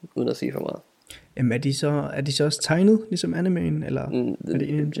grin, uden at sige for meget. Jamen er de så også tegnet, ligesom animeen, eller er det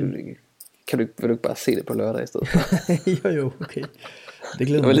vil du ikke bare se det på lørdag i stedet? jo, okay. Det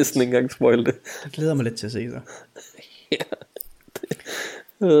glæder jeg vil næsten ikke engang spoil det. Det glæder mig lidt til at se så. Ja.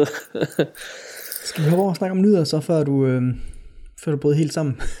 Skal vi hoppe over og snakke om nyheder så, før du brød helt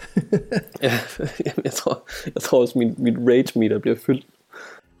sammen? Ja, jeg tror også mit rage meter bliver fyldt.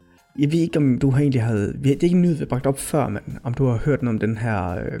 Jeg ved ikke om du har egentlig det er ikke en nyhed vi har bragt op før, men om du har hørt noget om den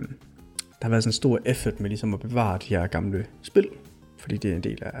her der har været sådan en stor effort med ligesom at bevare de her gamle spil, fordi det er en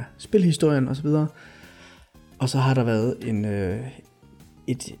del af spilhistorien og så videre. Og så har der været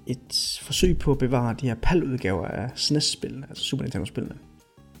et forsøg på at bevare de her PAL-udgaver af SNES-spil, altså Super Nintendo-spillene.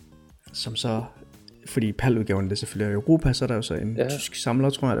 Som så, fordi PAL-udgaverne det selvfølgelig er i Europa, så er der jo så en tysk samler,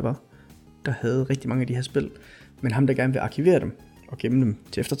 tror jeg det var, der havde rigtig mange af de her spil. Men ham der gerne vil arkivere dem og gemme dem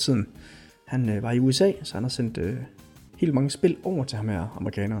til eftertiden, han var i USA, så han har sendt helt mange spil over til ham her,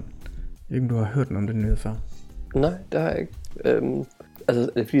 amerikaneren. Jeg ved ikke, om du har hørt noget om den nyhed før? Nej, det har jeg ikke.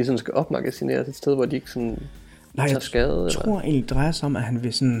 Altså, er det fordi, sådan skal opmagasineres et sted, hvor de ikke sådan tager skade? Jeg tror egentlig, det drejer sig om, at han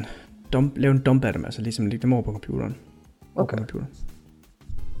vil sådan lave en dump af dem, altså ligesom lægge dem over på computeren. Okay.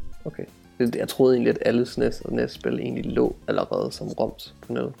 Okay. Jeg troede egentlig, at alle SNES og NES-spil egentlig lå allerede som ROMs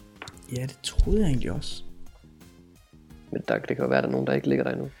på nettet. Ja, det troede jeg egentlig også. Men det kan jo være, at der er nogen, der ikke ligger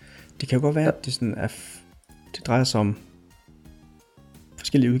der endnu. Det kan jo godt være, at det, sådan det drejer sig om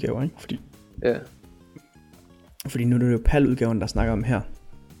forskellige udgaver, ikke? Fordi nu er det jo PAL-udgaven, der snakker om her.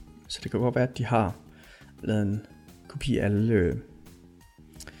 Så det kan godt være, at de har lavet en kopi af alle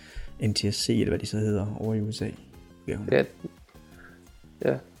NTSC, eller hvad de så hedder, over i USA. Ja.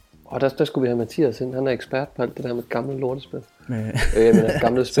 Og der skulle vi have Mathias ind. Han er ekspert på alt det der med gamle lortespil.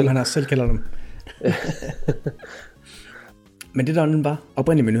 Gamle spil. Som han også selv kalder dem. Men det der var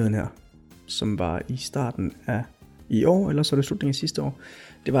oprindeligt med nyheden her, som var i starten af i år, eller så var det slutningen af sidste år,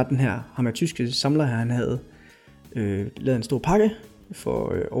 det var den her, ham er tyske samler her, han havde lavet en stor pakke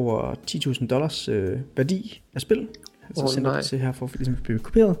for over $10,000 værdi af spil. Han så sendte det til her for ligesom at blive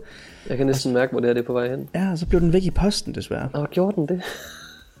kopieret. Jeg kan næsten mærke, hvor det er på vej hen. Ja, og så blev den væk i posten desværre. Gjorde den det?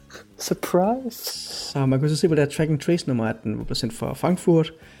 Surprise! Så man kunne så se på det her track and trace nummer, at den var sendt fra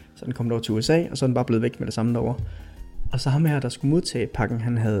Frankfurt, så den kom over til USA, og så er den bare blevet væk med det samme derovre. Og så ham her, der skulle modtage pakken,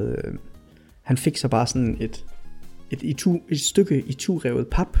 han fik så bare sådan et stykke i revet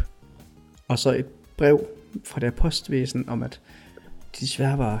pap, og så et brev fra der postvæsen om, at de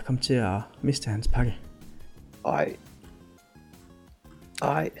desværre var kommet til at miste hans pakke. Ej.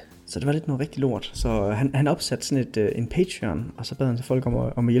 Så det var lidt noget rigtig lort. Så han opsatte sådan en Patreon, og så bad han til folk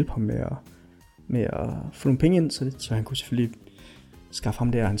om at hjælpe ham med at få nogle penge ind, så han kunne selvfølgelig skaffe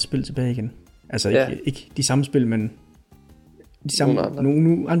ham der hans spil tilbage igen. Altså ikke de samme spil, men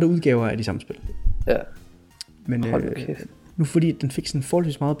nogle andre udgaver af de samme spil. Ja. Men nu fordi den fik sådan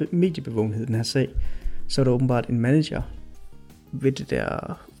forholdsvis meget mediebevågenhed, den her sag, så er der åbenbart en manager ved det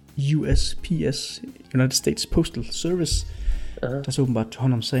der USPS, United States Postal Service, der så åbenbart tog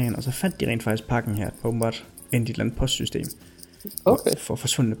hånd om sagen, og så fandt de rent faktisk pakken her, åbenbart endte i et eller andet postsystem for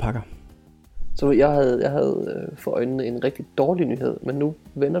forsvundne pakker. Så jeg havde for øjnene en rigtig dårlig nyhed, men nu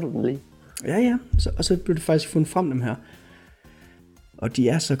vender du den lige. Ja, og så blev det faktisk fundet frem dem her. Og de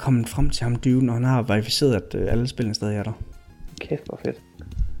er så kommet frem til ham dyven, og han har verificeret, at alle spillene stadig er der. Kæft, hvor fedt.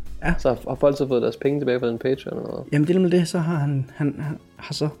 Ja. Så har folk så fået deres penge tilbage på den Patreon? Eller? Jamen det er nemlig det, så har han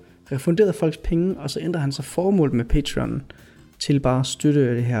har så refunderet folks penge, og så ændrer han så formålet med Patreon til bare at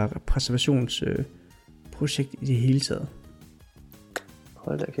støtte det her preservationsprojekt i det hele taget.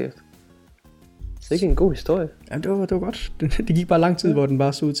 Hold da kæft. Det er ikke en god historie. Jamen det var godt. Det gik bare lang tid, hvor den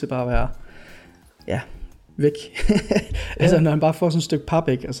bare så ud til bare at være, væk. Altså når han bare får sådan et stykke pap,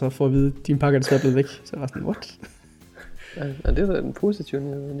 ikke, og så får at vide, at din pakke er blevet væk, så var sådan, what? Ja, det var en positiv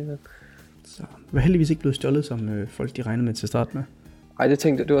nyhed alligevel. Så det var heldigvis ikke blevet stjålet, som folk de regnede med til at starte med. Ej,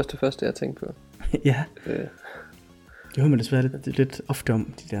 det var også det første, jeg tænkte på. Ja. Det hører man desværre lidt ofte om,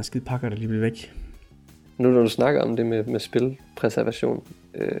 de der skide pakker, der lige bliver væk. Nu når du snakker om det med spilpreservation,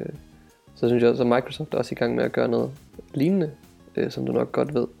 Så synes jeg også, at Microsoft er også i gang med at gøre noget lignende, som du nok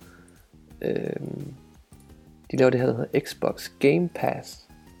godt ved. De laver det her, der hedder Xbox Game Pass.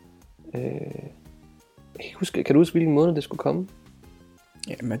 Kan du huske, hvilken måned det skulle komme?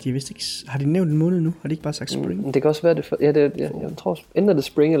 Ja, men de vidste ikke, har de nævnt en måned nu? Har de ikke bare sagt spring? Det kan også være det. Jeg tror, enten det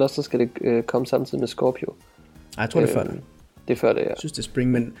spring, eller så skal det komme samtidig med Scorpio. Nej, jeg tror det er før det. Det er før det, ja. Jeg synes det er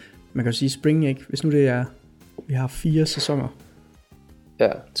spring, men man kan jo sige spring, ikke? Hvis nu det er, vi har 4 sæsoner, ja.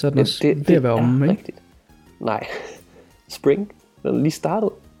 Så er den også ved at være om, ikke? Rigtigt. Nej, spring, den er lige startet.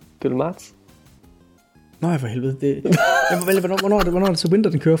 Det er marts. Nå, for helvede. Hvornår er det så winter,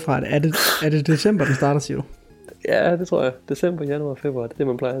 den kører fra? Er det december, den starter, siger du? Ja, det tror jeg. December, januar, februar, det er det,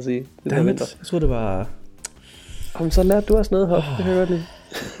 man plejer at sige. Det er vinter. Jeg troede, det var... Jamen, så lærte du også noget, Hop. Det kan jeg godt lide.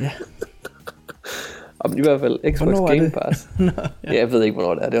 Ja. Jamen, i hvert fald, Xbox Game Pass. Nå, ja. Jeg ved ikke,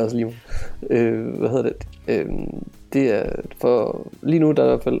 hvornår det er. Det er også lige hvad hedder det? Det er for... Lige nu, der er i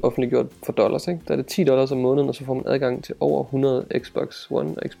hvert fald offentliggjort for dollars, ikke? Der er det $10 om måneden, og så får man adgang til over 100 Xbox One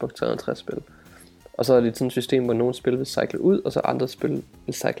og Xbox 360 spil. Og så er det sådan et system, hvor nogle spil vil cykle ud, og så andre spil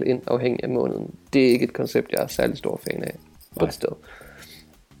vil cykle ind afhængig af måneden. Det er ikke et koncept, jeg er særlig stor fan af. But still.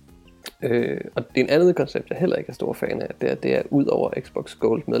 Og det er en andet koncept, jeg heller ikke er stor fan af. Det er ud over Xbox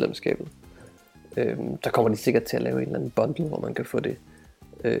Gold medlemskabet. Der kommer de sikkert til at lave en eller anden bundle, hvor man kan få det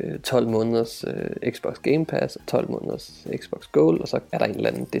 12 måneders Xbox Game Pass og 12 måneders Xbox Gold, og så er der en eller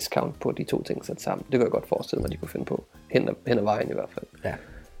anden discount på de to ting sat sammen. Det kan jeg godt forestille mig, de kunne finde på. Hen ad vejen i hvert fald. Ja,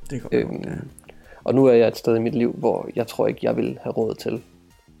 det kan godt. Og nu er jeg et sted i mit liv, hvor jeg tror ikke, jeg vil have råd til,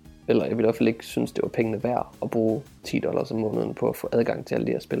 eller jeg vil i hvert fald ikke synes, det var pengene værd at bruge $10 om måneden på at få adgang til alle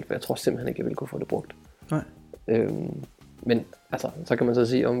de her spil, for jeg tror simpelthen ikke, jeg ville kunne få det brugt. Nej. Men altså, så kan man så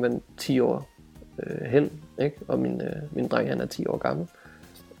sige omvendt 10 år hen, ikke? Og min dreng, han er 10 år gammel.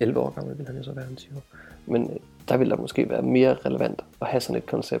 11 år gammel vil han jo så være om 10 år. Men der vil der måske være mere relevant at have sådan et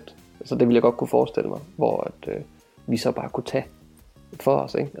koncept. Så det vil jeg godt kunne forestille mig, hvor at, vi så bare kunne tage for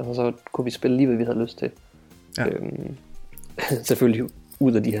os, ikke? Altså så kunne vi spille lige, hvad vi havde lyst til. Ja. Selvfølgelig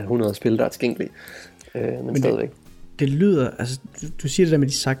ud af de her 100 spil, der er tilgængelige. Men stadigvæk. Det lyder, altså du siger det der med,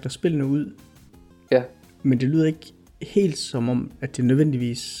 de sagter spillene ud. Ja. Men det lyder ikke helt som om, at det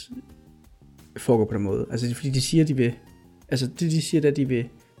nødvendigvis foregår på den måde. Altså fordi de siger, de vil, altså det de siger, at de vil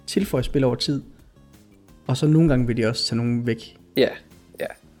tilføje spil over tid. Og så nogle gange vil de også tage nogen væk. Ja, ja.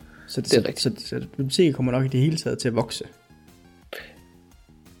 Så det er rigtigt. Så biblioteket kommer nok i det hele taget til at vokse.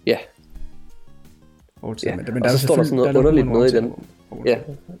 Ja. Ja. Men og så står der sådan noget underligt noget i den. Ja,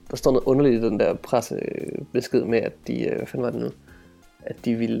 der står noget underligt i den der pressebesked med, at de, hvad fanden var det nu? At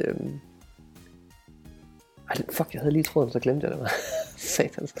de ville... fuck, jeg havde lige troet, så glemte jeg det.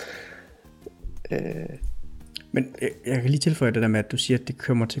 Satans. Men jeg kan lige tilføje det der med, at du siger, at det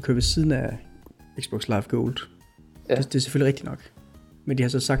kommer til at køre ved siden af Xbox Live Gold. Ja. Det er selvfølgelig rigtigt nok. Men de har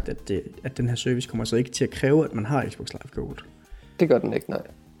så sagt, at den her service kommer så ikke til at kræve, at man har Xbox Live Gold. Det gør den ikke, nej.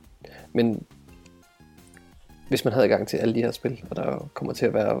 Men hvis man havde adgang til alle de her spil, og der kommer til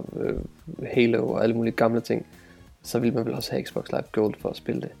at være Halo og alle mulige gamle ting, så vil man vel også have Xbox Live Gold for at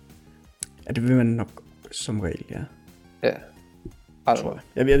spille det. Ja, det vil man nok som regel, ja. Ja.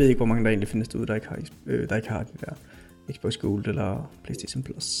 Jeg ved ikke, hvor mange der egentlig findes derude, der ikke har de der Xbox Gold eller PlayStation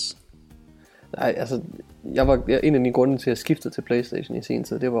Plus. Nej, altså, en af de grunde til at skifte til PlayStation i sin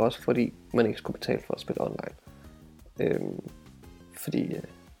tid, det var også fordi, man ikke skulle betale for at spille online. Fordi,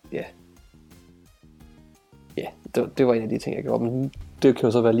 ja, det var en af de ting, jeg gjorde. Men det kan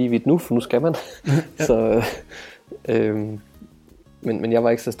jo så være lige vidt nu, for nu skal man. Ja. Så, men jeg var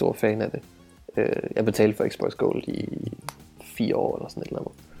ikke så stor fan af det. Jeg betalte for Xbox Gold i 4 år eller sådan et eller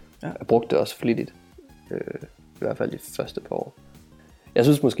andet. Ja. Jeg brugte det også flittigt. I hvert fald de første par år. Jeg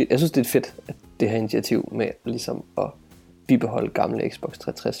synes det er fedt, at det her initiativ med ligesom at bibeholde gamle Xbox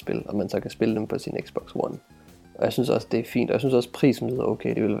 360 spil, og man så kan spille dem på sin Xbox One. Og jeg synes også det er fint, og jeg synes også prisen lyder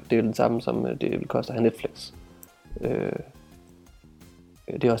okay. Det er jo den samme som det vil koste at have Netflix.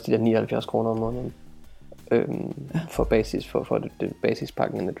 Det er også de der 79 kroner om måneden for basis for det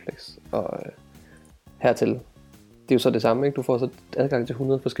basispakken af Netflix. Og hertil, det er jo så det samme, ikke? Du får så adgang til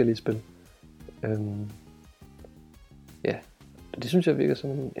 100 forskellige spil. Ja, det synes jeg virker som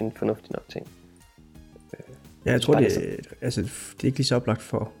en fornuftig nok ting. Ja, jeg tror det er ikke lige så oplagt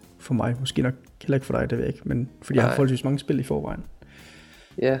for mig. Måske nok heller ikke for dig, det ved jeg ikke. Men fordi jeg har forholdsvis mange spil i forvejen.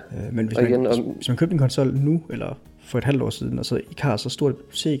 Ja. Men hvis man købte en konsol nu, eller for et halvt år siden, og så ikke har så stort et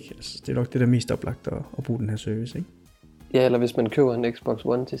bibliotek, altså, det er nok det der mest oplagt at bruge den her service, ikke? Ja, eller hvis man køber en Xbox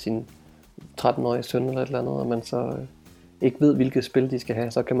One til sin 13-årige søn eller et eller andet, og man så ikke ved, hvilke spil de skal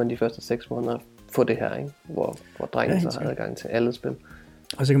have, så kan man de første 6 måneder få det her, ikke? Hvor drengen så har adgang til alle spil.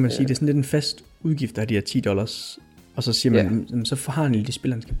 Og så kan man sige, det er sådan lidt en fast udgift af de her $10, og så siger man, så har han lige de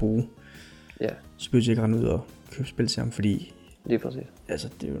spil, han skal bruge. Ja, så behøver jeg ikke rende ud og købe spil til ham, fordi lige præcis. altså,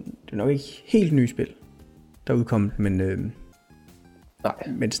 det er jo nok ikke helt nye spil, der er udkommet, men Nej,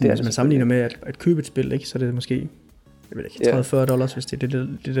 sådan, det er hvis det man sammenligner med at købe et spil, ikke, så er det måske, jeg ved ikke, $30-40, hvis det er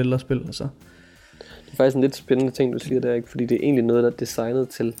det ældre spil, og så. Det er faktisk en lidt spændende ting, du siger der, ikke? Fordi det er egentlig noget, der er designet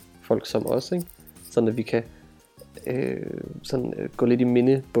til folk som os, ikke? Sådan at vi kan gå lidt i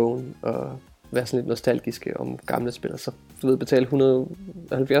mindebogen og være sådan lidt nostalgiske om gamle spil, og så betale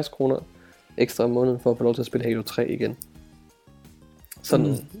 170 kroner ekstra om måneden for at få lov til at spille Halo 3 igen.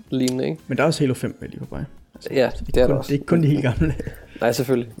 Sådan lignende, ikke? Men der er også Halo 5 med lige på vej. Altså, Ja, det er der også. Det er ikke kun de helt gamle. Nej,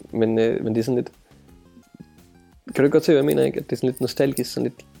 selvfølgelig. Men det er sådan lidt... Kan du godt se, hvad jeg mener, ikke? At det er sådan lidt nostalgisk, sådan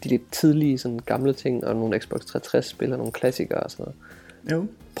lidt, de lidt tidlige sådan gamle ting, og nogle Xbox 360-spil og nogle klassikere og sådan noget. Jo.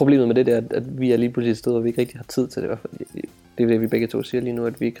 Problemet med det er, at vi er lige pludselig et sted, hvor vi ikke rigtig har tid til det. I hvert fald. Det er det, vi begge to siger lige nu,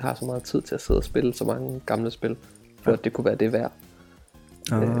 at vi ikke har så meget tid til at sidde og spille så mange gamle spil, for at det kunne være det værd.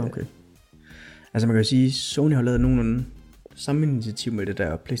 Okay. Altså man kan jo sige, at Sony har lavet nogenlunde samme initiativ med det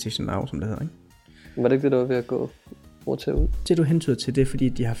der PlayStation Now, som det hedder, ikke? Var det ikke det, der var ved at gå over til ud? Det du hentyder til, det er fordi,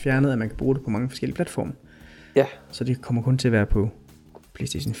 de har fjernet, at man kan bruge det på mange forskellige platforme. Ja. Så det kommer kun til at være på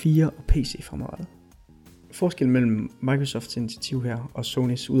PlayStation 4 og PC fremadrettet. Forskellen mellem Microsofts initiativ her og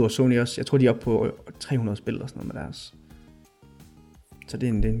Sonys, udover Sony også, jeg tror de er oppe på 300 spil og sådan noget med deres. Så det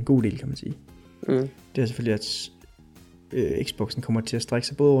er en god del, kan man sige. Det er selvfølgelig, at Xboxen kommer til at strække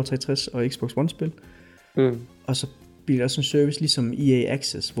sig både over 360 og Xbox One spil. Og så bliver der også en service ligesom EA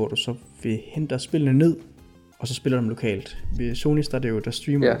Access, hvor du så vil hente spillene ned, og så spiller dem lokalt. Ved Sony der er det jo, der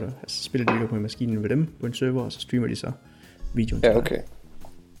streamer du, altså spiller de på maskinen ved dem på en server, og så streamer de så videoen til dig. Okay.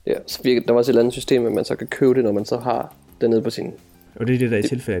 Ja, så der var også et eller andet system, at man så kan købe det, når man så har det nede på sin... Og det er det der i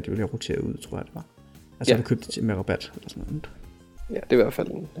tilfælde, at det bliver roteret ud, tror jeg det var. Altså du købte det med rabat eller sådan noget. Ja, det er i hvert fald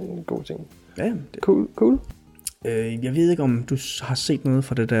en god ting. Ja, det... Cool. Jeg ved ikke, om du har set noget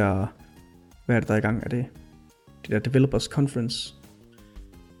fra det der... Hvad er det, der er i gang? Er det der Developers Conference?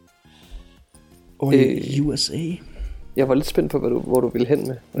 Og i USA? Jeg var lidt spændt på, hvor du ville hen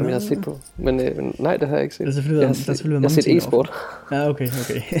med, om jeg har set på. Men nej, det har jeg ikke set. Jeg har set e-sport. Ja, okay.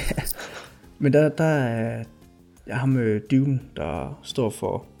 Men der er ham Duden, der står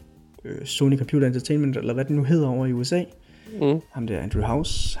for Sony Computer Entertainment, eller hvad det nu hedder over i USA. Ham der Andrew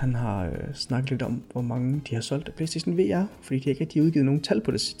House, han har snakket lidt om, hvor mange de har solgt af PlayStation VR, fordi de ikke har udgivet nogen tal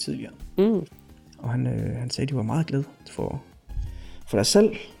på det tidligere. Og han sagde, at de var meget glade for deres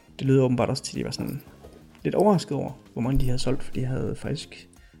salg. Det lød åbenbart også til, at de var sådan lidt overrasket over, hvor mange de havde solgt, for de havde faktisk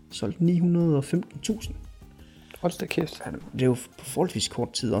solgt 915.000. Hold da kæft. Det er jo på forholdsvis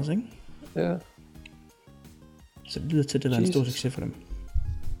kort tid også, ikke? Ja. Så det lyder til, at det er en stor succes for dem.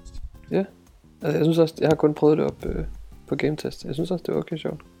 Ja. Altså, jeg synes også, jeg har kun prøvet det op på GameTest. Jeg synes også, det var okay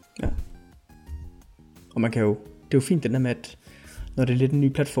sjovt. Ja. Og man kan jo, det er jo fint den der med, at når det er lidt en ny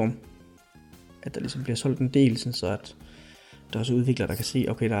platform, at der ligesom bliver solgt en del, sådan så at der også udviklere, der kan se,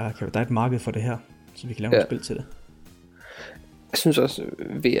 okay, der er et marked for det her, så vi kan lave et spil til det. Jeg synes også,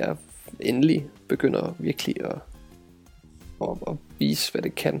 VR endelig begynder virkelig at vise, hvad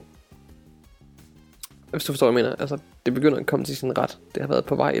det kan. Hvis du forstår, hvad jeg mener. Altså, det begynder at komme til sin ret. Det har været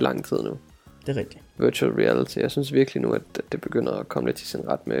på vej i lang tid nu. Det er rigtigt. Virtual reality. Jeg synes virkelig nu, at det begynder at komme lidt til sin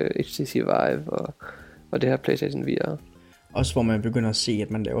ret med HTC Vive og det her PlayStation VR. Også hvor man begynder at se,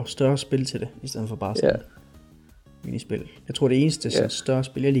 at man laver større spil til det, i stedet for bare sådan minispil. Jeg tror, det eneste større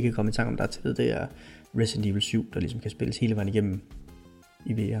spil, jeg lige kan komme i tanke om, der er til det er Resident Evil 7, der ligesom kan spilles hele vejen igennem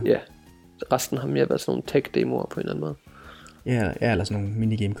i VR. Ja, resten har mere været sådan nogle tech-demoer på en eller anden måde. Ja, eller sådan nogle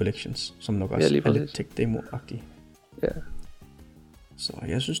minigame collections, som nok også er lidt tech-demo-agtige. Ja. Så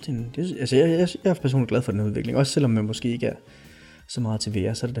jeg synes, jeg er personligt glad for den udvikling. Også selvom man måske ikke er så meget til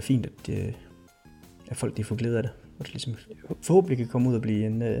VR, så er det da fint, at folk de får glæde af det. Og det ligesom forhåbentlig kan komme ud og blive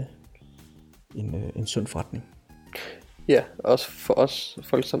en sund forretning. Ja, også for os,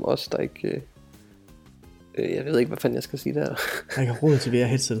 folk som os, der ikke... jeg ved ikke, hvad fanden jeg skal sige der. Jeg ikke har råd til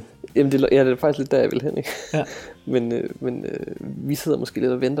VR-headset. Jamen, det er faktisk lidt der, jeg vil hen, ikke? Ja. men vi sidder måske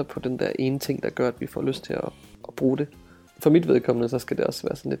lidt og venter på den der ene ting, der gør, at vi får lyst til at bruge det. For mit vedkommende, så skal det også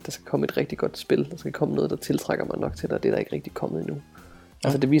være sådan lidt, der skal komme et rigtig godt spil. Der skal komme noget, der tiltrækker mig nok til det, og det er der ikke rigtig kommet endnu. Ja.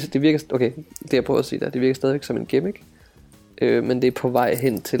 Altså, det virker... Okay, det jeg prøver at sige der, det virker stadigvæk som en gimmick. Men det er på vej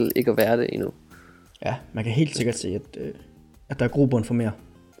hen til ikke at være det endnu. Ja, man kan helt sikkert se, at der er grobund for mere.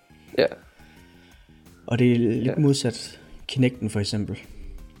 Ja. Og det er lidt modsat Kinecten for eksempel.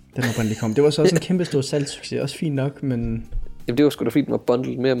 Den oprindeligt kom. Det var så også en kæmpe stor salgssucces. Også fint nok, men... Jamen det var sgu da fint, den var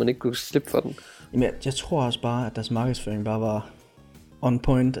bundlet med, at man ikke kunne slippe for den. Jamen jeg tror også bare, at deres markedsføring bare var on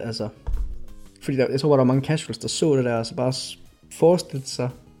point. Altså, fordi jeg tror bare, der var mange casuals, der så det der, og så bare forestillede sig,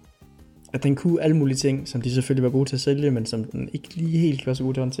 at den kunne alle mulige ting, som de selvfølgelig var gode til at sælge, men som den ikke lige helt var så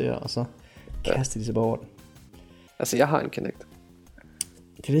god til at håndtere, og så kaster de sig bare over den. Altså, jeg har en Kinect.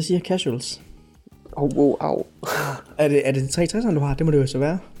 Det er det, jeg siger, casuals. Wow, au. Er det 360'eren, du har? Det må det jo så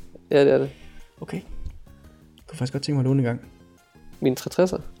være. Ja, det er det. Okay. Jeg kunne faktisk godt tænke mig at låne en gang. Min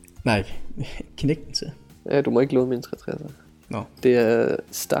 360'er? Nej, Kinecten til. Ja, du må ikke låne min 360'er. Nå. Det er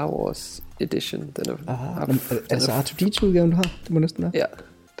Star Wars Edition. Den er, er det så R2-D2-udgaven, du har? Det må næsten være. Ja,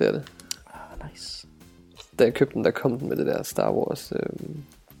 det er det. Nice. Da jeg købte den, der kom den med det der Star Wars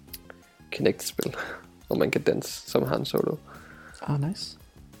Kinect-spil, hvor man kan danse som Han Solo. Nice.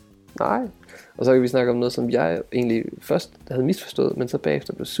 Nej. Og så kan vi snakke om noget, som jeg egentlig først havde misforstået, men så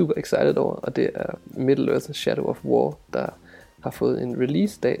bagefter blev super excited over, og det er Middle-earth Shadow of War, der har fået en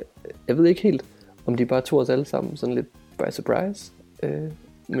release-dag. Jeg ved ikke helt, om de bare tog os alle sammen sådan lidt by surprise,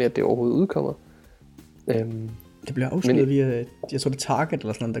 med at det overhovedet udkommer. Det bliver afsløret via, jeg tror det er Target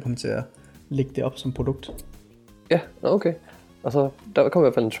eller sådan noget, der kommer til at lægge det op som produkt. Ja, okay. Og så, der kom i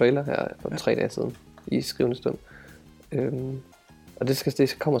hvert fald en trailer her for 3 dage siden, i skrivende stund. Og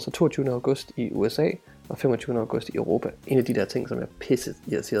det kommer så 22. august i USA, og 25. august i Europa. En af de der ting, som jeg er pisset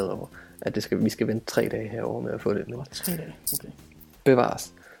irriteret over, at vi skal vente 3 dage herover med at få det. 3 dage? Okay.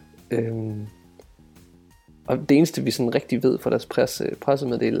 Bevares. Og det eneste, vi sådan rigtig ved fra deres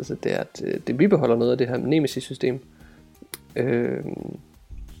pressemeddelelse, det er, at det bibeholder noget af det her Nemesis-system,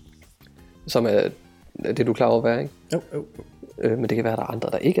 som er det, du er klar over at være, ikke? Jo. Men det kan være, at der er andre,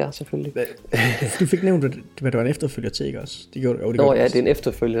 der ikke er, selvfølgelig. Du fik nævnt, hvad det var en efterfølger til, ikke også? Det er en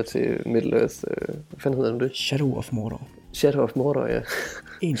efterfølger til Middle-earth. Hvad fanden hedder det? Shadow of Mordor. Shadow of Mordor, ja.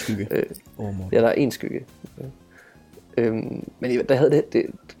 En skygge over Mordor. Ja, der er en skygge. Men der havde det,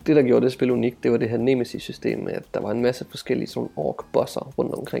 der gjorde det spil unikt, det var det her Nemesis-system, at der var en masse forskellige sådan ork-bosser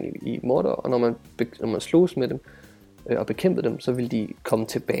rundt omkring i Mordor, og når man slogs med dem og bekæmpede dem, så ville de komme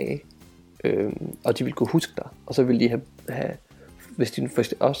tilbage, og de ville kunne huske dig, og så ville de have hvis de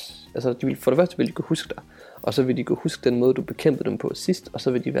også, altså for det første ville de kunne huske dig, og så ville de kunne huske den måde, du bekæmpede dem på sidst, og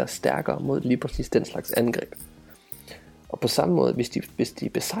så ville de være stærkere mod lige præcis den slags angreb. Og på samme måde, hvis de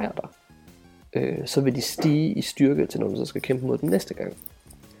besejrer dig, så vil de stige i styrke til, når du så skal kæmpe mod dem næste gang.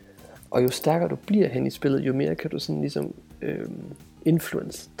 Og jo stærkere du bliver hen i spillet, jo mere kan du sådan ligesom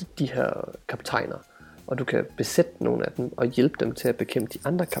influence de her kaptajner, og du kan besætte nogle af dem og hjælpe dem til at bekæmpe de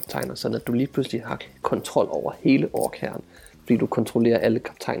andre kaptajner, så at du lige pludselig har kontrol over hele orkhæren, fordi du kontrollerer alle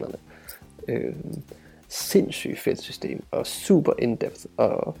kaptajnerne. Sindssygt fedt system, og super in-depth,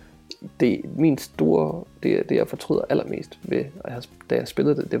 og det jeg fortryder allermest ved, da jeg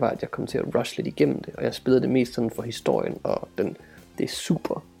spillede det var, at jeg kom til at rush lidt igennem det, og jeg spillede det mest sådan for historien, og det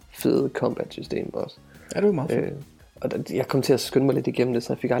super fede combat system også. Ja, det var meget fedt. Og jeg kom til at skynde mig lidt igennem det,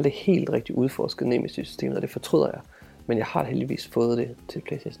 så jeg fik aldrig helt rigtig udforsket Nemesis-systemet, og det fortryder jeg. Men jeg har heldigvis fået det til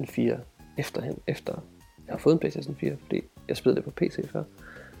PlayStation 4 efter jeg har fået en PlayStation 4, fordi jeg spillede det på PC før.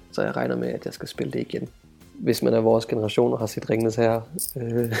 Så jeg regner med, at jeg skal spille det igen. Hvis man er vores generation og har set Ringenes Herre,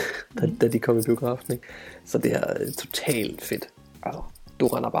 da de kom i biografen, ikke? Så det er totalt fedt. Altså, du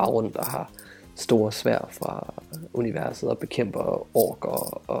render bare rundt og har store sværd fra universet og bekæmper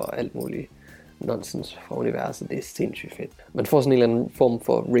orker og alt muligt nonsens fra universet. Det er sindssygt fedt. Man får sådan en eller anden form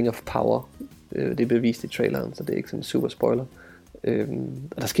for Ring of Power. Det er bevist i traileren, så det er ikke sådan en super spoiler.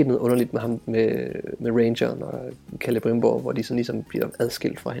 Og der skete noget underligt med ham, med Rangeren og Celebrimbor, hvor de sådan ligesom bliver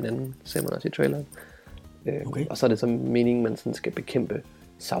adskilt fra hinanden, ser man også i traileren. Okay. Og så er det så meningen, man sådan skal bekæmpe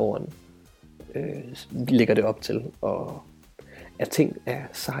Sauron. Ligger det op til. Og af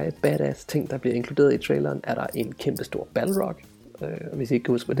seje, badass ting, der bliver inkluderet i traileren, er der en kæmpe stor Balrog. Og hvis I ikke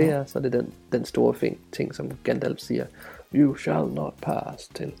kan huske, hvad det er, så er det den store ting, som Gandalf siger, "You shall not pass"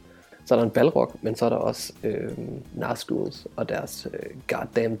 til. Så er der en Balrog, men så er der også Nazguls og deres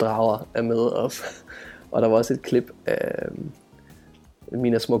goddamn drager er med også. Og der var også et klip af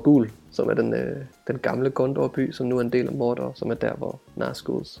Minas Morgul, som er den gamle Gondor-by, som nu er en del af Mordor, som er der, hvor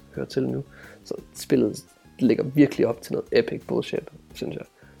Nazguls hører til nu. Så spillet ligger virkelig op til noget epic bullshit, synes jeg.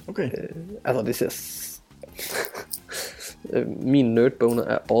 Okay. Altså det ser... Min nerdboner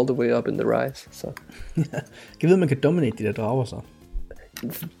er all the way up in the rise, så... Jeg ved, man kan dominate de der drager så.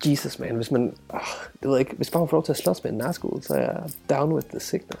 Jesus, man, hvis man... det ved jeg ikke, hvis man får lov til at slås med en Nazgul, så er jeg down with the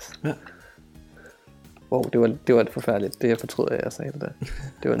sickness. Ja. Wow, det var forfærdeligt. Det jeg fortryder, jeg sagde det der.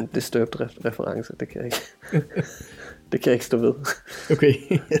 Det var en disturbed reference, det kan jeg ikke. Det kan jeg ikke stå ved. Okay.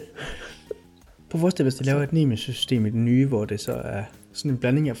 På forestil, hvis de laver et Nemesis-system i det nye, hvor det så er sådan en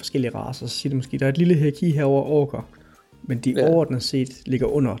blanding af forskellige racer, så siger det måske, der er et lille hierarki herover orker, men de overordnet set ligger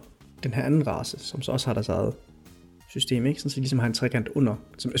under den her anden race, som så også har deres eget system, ikke? Sådan så de ligesom har en trekant under,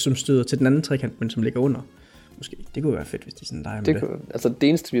 som støder til den anden trekant, men som ligger under. Måske. Det kunne være fedt, hvis de sådan leger med det. Altså det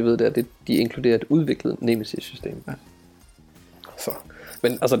eneste vi ved, det er, at de inkluderer et udviklet Nemesis-system. Ja. Så.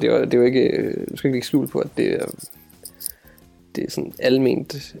 Men altså, det er jo ikke, du skal ikke lægge skjul på, at det er sådan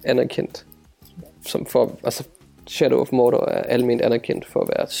alment anerkendt, som for, altså Shadow of Mordor er alment anerkendt for at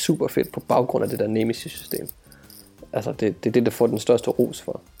være super fedt på baggrund af det der Nemesis-system. Altså, det er det, der får den største ros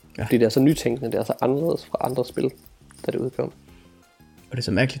for. Ja. Fordi det er så nytænkende, det er så anderledes fra andre spil, da det udkom. Og det er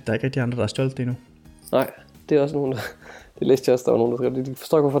så mærkeligt, der er ikke rigtig andre, der har stjålet det endnu. Nej, det er også nogen, der... Det læste jeg også, der var nogen, der skrev. De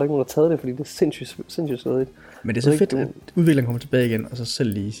forstår ikke, hvorfor der ikke er nogen, der har taget det, fordi det er sindssygt svedigt. Men det er så fedt, at udvikleren kommer tilbage igen, og så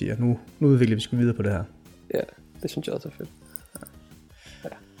selv lige siger, nu udvikler vi sgu videre på det her. Ja, det synes jeg også er fedt. Ja.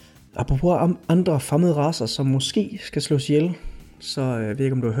 Apropos andre fremmede racer, som måske skal slås ihjel, så jeg ved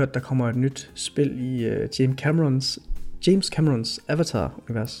ikke, om du har hørt, der kommer et nyt spil i James Camerons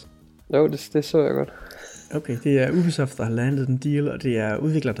Avatar-univers. Jo, det så jeg godt. Okay, det er Ubisoft, der har landet en deal, og det er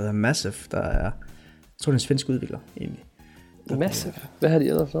udvikler, der hedder Massive, der er, jeg tror, det er en svensk udvikler, egentlig. Massive? Hvad har de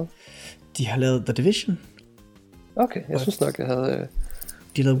ellers så? De har lavet The Division. Okay, jeg synes nok, jeg havde...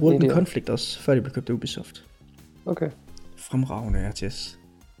 De har lavet World of Conflict også, før de blev købt af Ubisoft. Okay. Fremragende RTS.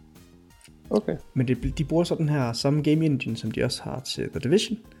 Okay. Men de bruger så den her samme game engine, som de også har til The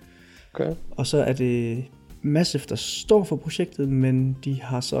Division. Okay. Og så er det Massive, der står for projektet, men de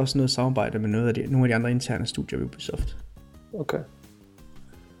har så også noget samarbejde med nogle af de andre interne studier ved Ubisoft. Okay.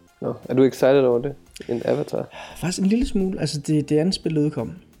 Nå, er du excited over det? En Avatar? Faktisk en lille smule. Altså det andet spil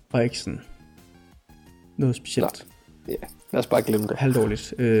udkom, og ikke sådan noget specielt. Ja, lad os bare glemme det.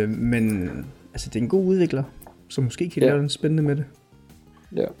 Halvdårligt. Men altså det er en god udvikler, som måske kan lave noget spændende med det.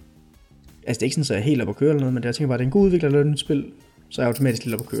 Ja. Altså det er ikke sådan, så jeg er helt op at køre eller noget, men jeg tænker bare, at det er en god udvikler, der laver et spil, så er jeg automatisk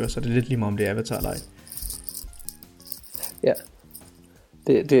lidt op at køre, så det er lidt lige meget, om det er Avatar eller ej. Ja,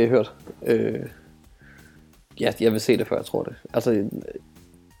 det har jeg hørt. Ja, jeg vil se det, før jeg tror det. Altså,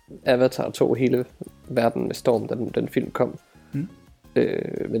 Avatar tog hele verden med storm, da den film kom.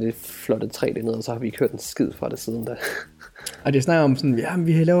 Med det flotte 3D ned, og så har vi ikke hørt en skid fra det siden da. Og det snakker om sådan, ja,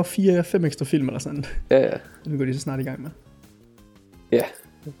 vi laver 4-5 ekstra film eller sådan. Ja. Det går de så snart i gang med. Ja,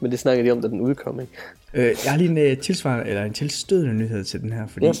 men det snakker de om, da den udkom, ikke? Jeg har lige en tilsvarende, eller en tilstødende nyhed til den her,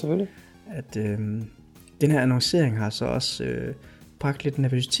 fordi ja, selvfølgelig. At den her annoncering har så også bragt lidt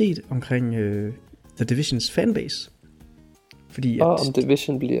nervøsitet omkring The Divisions fanbase. Fordi og om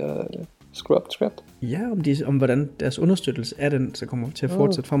Division bliver scrapped? Ja, om hvordan deres understøttelse af den så kommer til at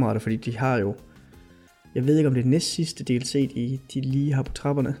fortsætte fremadrettet, fordi de har jo, jeg ved ikke om det er næst sidste DLC, de lige har på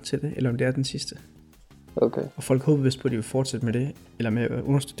trapperne til det, eller om det er den sidste. Okay. Og folk håber vist på, at de vil fortsætte med det, eller med at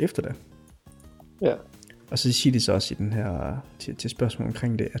understøtte efter det. Ja. Og så siger de så også i den her, til spørgsmål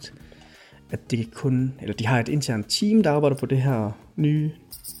omkring det, at det kun, eller de har et internt team, der arbejder på det her nye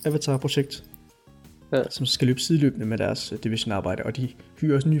Avatar-projekt, som skal løbe sideløbende med deres Division-arbejde, og de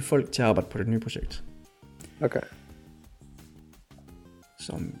hyrer også nye folk til at arbejde på det nye projekt. Okay.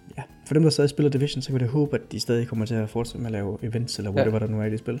 Så ja, for dem, der stadig spiller Division, så kan vi da håbe, at de stadig kommer til at fortsætte med at lave events, eller whatever der nu er i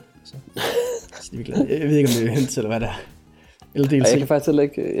det spil. Så de er glade. Jeg ved ikke, om det er events, eller hvad det er. Eller DLC. Jeg kan faktisk heller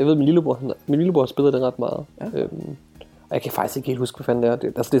ikke, jeg ved, min lillebror spiller det ret meget. Ja. Og jeg kan faktisk ikke helt huske, hvad fanden det er.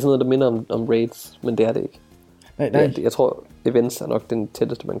 Det er sådan noget, der minder om raids, men det er det ikke. Nej. Jeg tror, events er nok den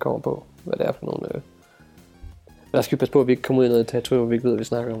tætteste, man kommer på, hvad det er for nogle... Men der skal vi passe på, at vi ikke kommer ud i noget territorium, hvor vi ikke ved, hvad vi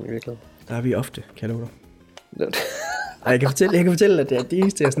snakker om i virkeligheden. Der er vi ofte, kan jeg love dig. Jeg kan fortælle, at det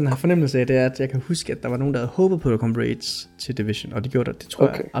eneste, jeg sådan har fornemmelse af, det er, at jeg kan huske, at der var nogen, der havde håbet på, at der kom raids til Division, og det gjorde der. Det tror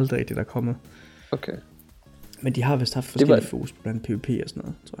jeg aldrig rigtigt, der er kommet. Okay. Men de har vist haft forskellige fokus på blandt PvP og sådan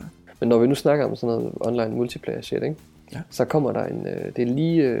noget, tror jeg. Men når vi nu snakker om sådan noget online multiplayer shit, ikke? Ja. Så kommer der det er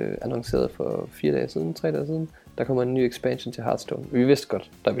lige annonceret for 3 dage siden, der kommer en ny expansion til Hearthstone. Vi vidste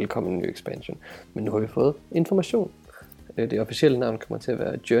godt, der ville komme en ny expansion, men nu har vi fået information. Det officielle navn kommer til at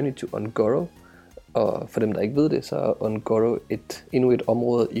være Journey to Un'Goro, og for dem, der ikke ved det, så er Un'Goro endnu et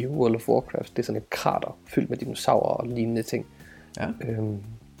område i World of Warcraft. Det er sådan et krater fyldt med dinosaurer og lignende ting. Ja.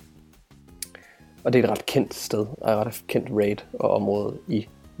 Og det er et ret kendt sted, og et ret kendt raid og område i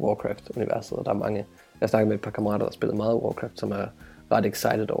Warcraft-universet, og der er mange. Jeg snakker med et par kammerater, der spiller meget Warcraft, som er ret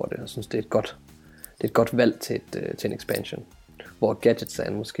excited over det. Jeg synes, det er et godt valg til en expansion. Hvor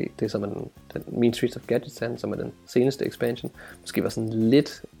Gadgetzan måske, det som er den Mean Streets of Gadgetzan, som er den seneste expansion, måske var sådan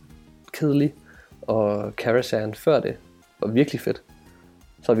lidt kedelig, og Karazhan før det var virkelig fedt.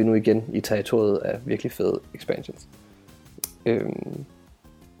 Så er vi nu igen i territoriet af virkelig fede expansions.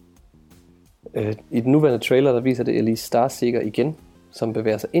 I den nuværende trailer, der viser det Elise Starseeker igen, som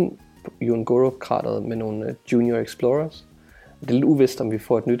bevæger sig ind i Un'Goro-krateret med nogle Junior Explorers. Det er lidt uvist, om vi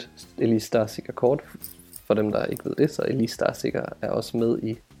får et nyt Elise Starseeker-kort. For dem, der ikke ved det, så Elise Starseeker er også med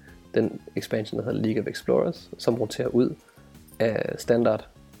i den expansion, der hedder League of Explorers, som roterer ud af standard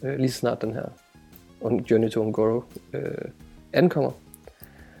lige så snart den her Journey to Un'Goro ankommer.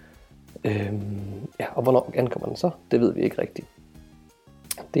 Ja, og hvornår ankommer den så? Det ved vi ikke rigtigt.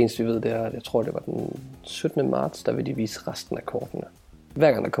 Det eneste vi ved, det er, at jeg tror det var den 17. marts, der vil de vise resten af kortene.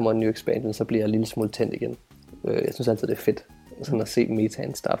 Hver gang der kommer en ny expansion, så bliver jeg en lille smule tændt igen. Jeg synes altid det er fedt sådan at se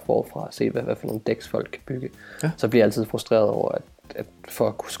metaen starte forfra, og se hvad for nogle decks folk kan bygge. Ja. Så bliver jeg altid frustreret over, at for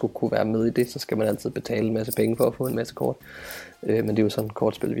at skulle kunne være med i det, så skal man altid betale en masse penge for at få en masse kort. Men det er jo sådan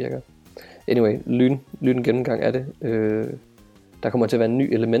kortspil virker. Anyway, lyn gennemgang af det. Der kommer til at være en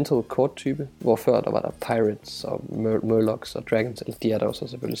ny elemental korttype, hvor før der var der pirates og murlocs og dragons, eller de er der også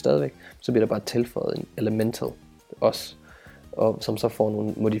selvfølgelig stadigvæk. Så bliver der bare tilføjet en elemental også, og som så får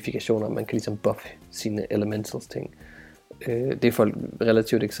nogle modifikationer, man kan ligesom buffe sine elementals ting. Det er folk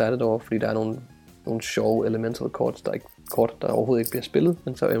relativt excited over, fordi der er nogle sjove elemental kort, der overhovedet ikke bliver spillet,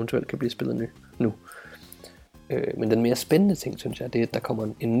 men så eventuelt kan blive spillet nu. Men den mere spændende ting, synes jeg, det er, at der kommer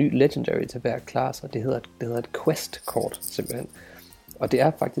en ny legendary til hver klasse, og det hedder et quest-kort, simpelthen. Og det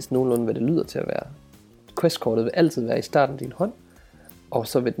er faktisk nogenlunde, hvad det lyder til at være. Quest-kortet vil altid være i starten af din hånd, og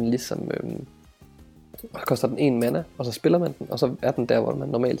så vil den ligesom... koster den 1 mana, og så spiller man den, og så er den der, hvor man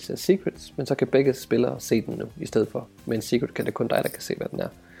normalt ser secrets, men så kan begge spillere se den nu, i stedet for. Med en secret kan det kun dig, der kan se, hvad den er.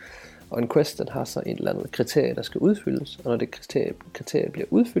 Og en quest, den har så et eller andet kriterie, der skal udfyldes, og når det kriterie bliver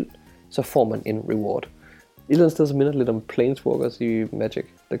udfyldt, så får man en reward. Et eller andet sted, så minder det lidt om Planeswalkers i Magic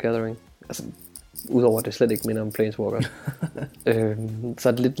the Gathering. Altså, udover at det slet ikke minder om Planeswalkers. Så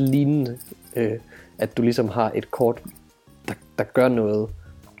er det lidt lignende, at du ligesom har et kort, der gør noget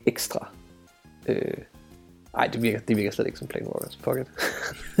ekstra. Det virker slet ikke som Planeswalkers. Fuck it.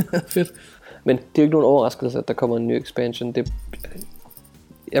 Fedt. Men det er jo ikke nogen overraskelse, at der kommer en ny expansion.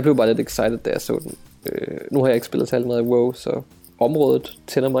 Jeg blev bare lidt excited, da jeg så den. Nu har jeg ikke spillet særlig meget i WoW, så området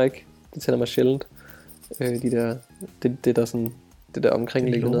tænder mig ikke. Det tænder mig sjældent. Det der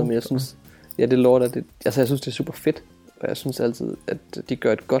omkringliggende noget, men jeg synes, ja, det lort af det. Altså, jeg synes det er super fedt, og jeg synes altid, at de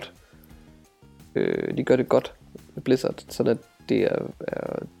gør det godt. De gør det godt med Blizzard, så at det er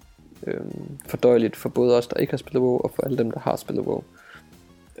fordøjeligt for både os, der ikke har spillet WoW, og for alle dem, der har spillet WoW.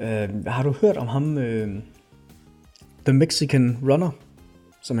 Har du hørt om ham, The Mexican Runner,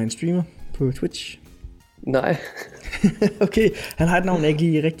 som er en streamer på Twitch? Nej. Okay, han har et navn, jeg ikke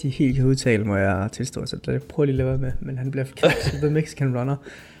lige rigtig helt kan udtale, må jeg tilstå, så jeg prøver lige at lade være med, men han bliver kaldt The Mexican Runner.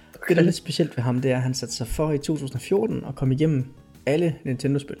 Okay. Det, der er lidt specielt ved ham, det er, at han satte sig for i 2014 og kom igennem alle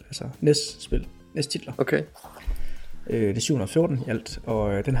Nintendo-spil, altså NES-spil, NES-titler. Okay. Det er 714 i alt,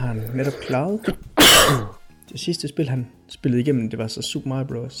 og den har han netop klaret. Det sidste spil, han spillede igennem, det var så Super Mario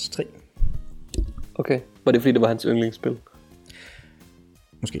Bros. 3. Okay, var det fordi, det var hans yndlingsspil?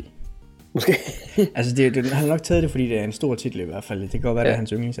 Måske. Altså, han har nok taget det, fordi det er en stor titel i hvert fald. Det kan godt være, det er hans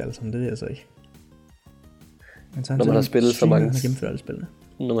yndlingsalder, det ved jeg så ikke. Men så når man har spillet så mange... Han har gennemført alle spillene.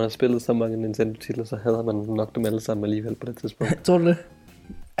 Når man har spillet så mange Nintendo-titler, så havde man nok dem alle sammen alligevel på det tidspunkt. Tror du det?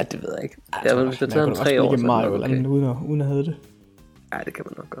 Ja, det ved jeg ikke. Hvis det tager 3 år, så Mario eller andet, uden at have det. Ja, det kan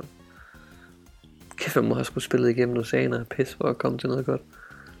man nok godt. Kæft, man må have skulle spillet igennem Oceaner og pis for at komme til noget godt.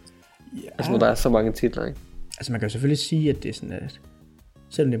 Ja. Altså, når der er så mange titler, ikke? Altså, man kan jo selvfølgelig sige, at det er sådan, at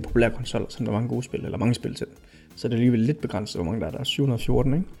selvom det er en populær konsol, som der er mange gode spil, eller mange spil til, så er det alligevel lidt begrænset, hvor mange der er. Der er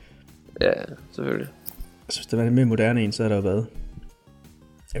 714, ikke? Ja, selvfølgelig. Altså, hvis det var lidt mere moderne en, så er der jo været,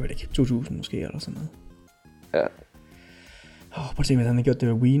 jeg ved ikke, 2000 måske, eller sådan noget. Ja. Prøv at se, hvad han har gjort det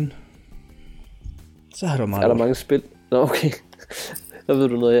ved Wien. Så har du meget. Er der mange spil? Nå, okay. Der ved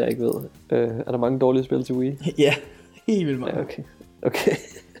du noget, jeg ikke ved. Er der mange dårlige spil til Wii? Ja, helt vildt meget. Ja, okay.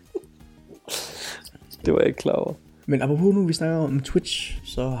 Det var jeg ikke klar over. Men apropos nu, vi snakker om Twitch,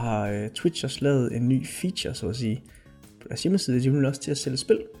 så har Twitch også lavet en ny feature, så at sige, på deres hjemmeside. De vil også til at sælge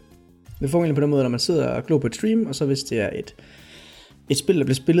spil. Det får egentlig på den måde, når man sidder og glor på et stream, og så hvis det er et spil, der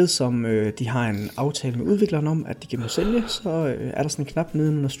bliver spillet, som de har en aftale med udvikleren om, at de kan sælge, så er der sådan en knap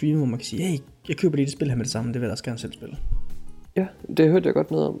nede under streamen, hvor man kan sige, hey, jeg køber lige det spil her med det samme, det vil jeg også gerne selv spille. Ja, det hørte jeg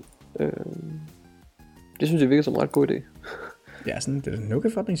godt noget om. Det synes jeg virker som en ret god idé. Ja, sådan, det er en okay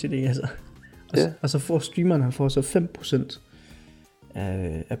forretningsidé, altså. Og så får streameren, han får så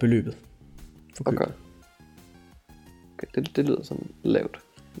 5% af beløbet. Okay. Det lyder sådan lavt,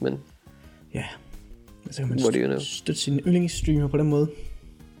 men... Ja, så kan man støtte sine yndlingsstreamer på den måde.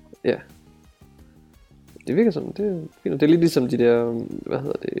 Ja. Det virker som, det er lidt ligesom de der,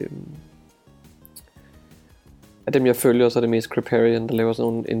 af dem jeg følger, så er det mest Kripparrian, der laver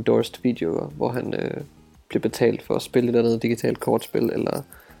sådan nogle endorsed videoer, hvor han bliver betalt for at spille et eller andet digitalt kortspil, eller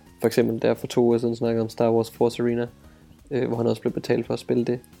for eksempel der for 2 uger siden snakkede om Star Wars Force Arena, hvor han også blev betalt for at spille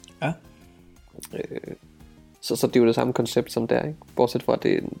det. Ja. Så det er jo det samme koncept som der, ikke? Bortset fra, at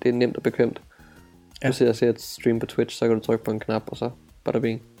det er nemt og bekvemt. Ja. Du ser et stream på Twitch, så kan du trykke på en knap, og så bada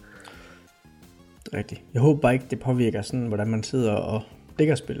bing. Det er rigtigt. Jeg håber bare ikke, det påvirker sådan, hvordan man sidder og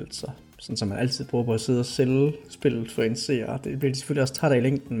dækker spillet, så sådan som man altid bruger på at sidde og sælge spillet for en seer. Det bliver de selvfølgelig også træt af i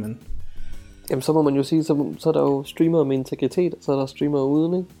længden, men... Jamen så må man jo sige, så er der jo streamere med integritet, og så er der streamere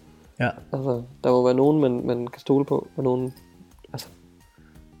uden, ikke? Ja. Altså, der må være nogen, man kan stole på, og nogen... Altså...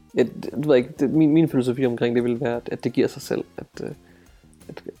 Jeg ved ikke, min filosofi omkring det vil være, at det giver sig selv, at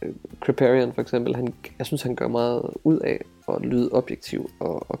Kripparrian for eksempel, jeg synes han gør meget ud af at lyde objektiv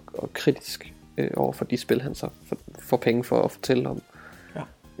og kritisk over for de spil, han så får penge for at fortælle om. Ja.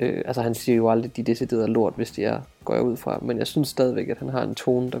 Altså han siger jo aldrig, de deciderede lort, hvis de er, går jeg ud fra, men jeg synes stadigvæk, at han har en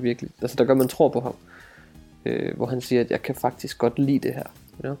tone, der virkelig, altså der gør, man tror på ham, hvor han siger, at jeg kan faktisk godt lide det her,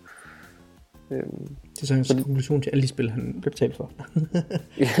 you know? Det er sådan en konklusion til alle de spil, han bliver betalt for.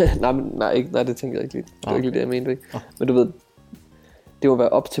 nej, det tænker jeg ikke lige. Det var ikke lige det, jeg mente, ikke? Men du ved, det må være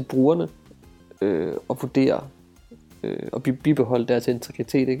op til brugerne at vurdere og bibeholde deres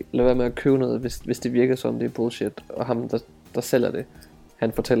integritet, ikke? Lad være med at købe noget, hvis det virker som det er bullshit, og ham, der sælger det,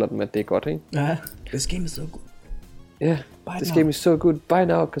 han fortæller dem, at det er godt, ikke? Ja, this game is so good. Ja, yeah, this game is so good. Buy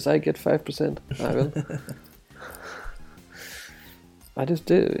now, because I get 5%. Nej, vel? Nej,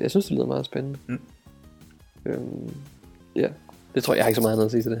 jeg synes, det lyder meget spændende. Ja, det tror jeg har ikke så meget andet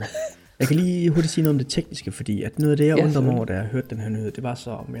at sige til det. Jeg kan lige hurtigt sige noget om det tekniske, fordi at noget af det, jeg undrer mig over, da jeg hørte den her nyhed, det var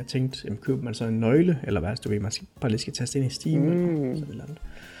så, om jeg tænkte, køber man så en nøgle, eller hvad, du ved, man bare lige skal taste ind i Steam, eller sådan noget.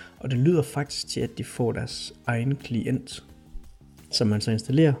 Og det lyder faktisk til, at de får deres egen klient, som man så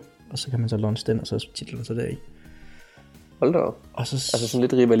installerer, og så kan man så launch den, og så titlen så deri. Hold da op. Og så, altså sådan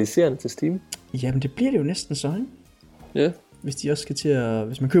lidt rivaliserende til Steam? Jamen, det bliver det jo næsten så, ikke? Ja. Hvis de også skal til at,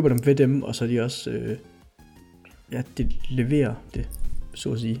 hvis man køber dem ved dem, og så de også, det leverer det,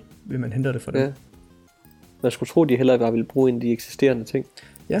 så at sige, vil man henter det fra dem. Ja. Man skulle tro, de hellere bare ville bruge en af de eksisterende ting.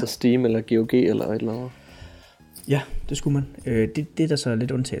 Ja. Altså Steam eller GOG eller et eller andet. Ja, det skulle man. Det der så er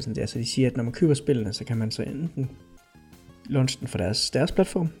lidt undtagelsen, det er, så de siger, at når man køber spillene, så kan man så enten launch den fra deres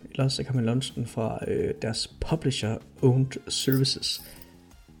platform, eller så kan man launch den fra deres publisher-owned services.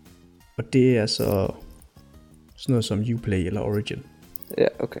 Og det er så sådan noget som Uplay eller Origin. Ja,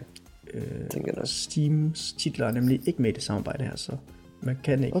 okay. Steams titler er nemlig ikke med i det samarbejde her, så man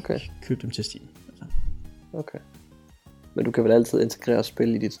kan ikke købe dem til Steam. Altså. Okay. Men du kan vel altid integrere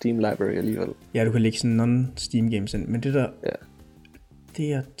spil i dit Steam library alligevel? Ja, du kan lægge sådan non-Steam games ind, men det der... Ja. Det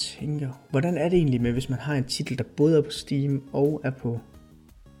jeg tænker... Hvordan er det egentlig med, hvis man har en titel, der både er på Steam og er på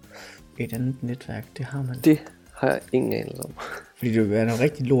et andet netværk? Det har man... Det har jeg ingen anelse om. Fordi det vil være noget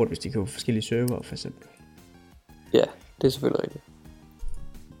rigtig lort, hvis de kan få forskellige server, for eksempel. Ja, det er selvfølgelig rigtigt.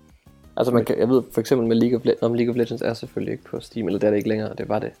 Altså man kan, jeg ved for eksempel med League of Legends er selvfølgelig ikke på Steam, eller det er det ikke længere, det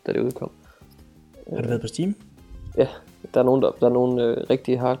var det, da det udkom. Har det været på Steam? Ja, der er nogle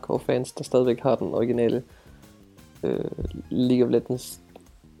rigtige hardcore fans, der stadigvæk har den originale League of Legends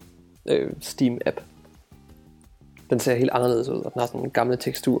Steam-app. Den ser helt anderledes ud, og den har sådan nogle gamle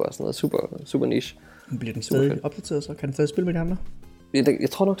teksturer og sådan noget, super niche. Bliver den stadig opdateret så? Kan den stadig spille med de andre? Jeg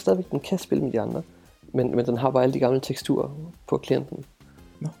tror nok stadigvæk, den kan spille med de andre, men den har bare alle de gamle teksturer på klienten.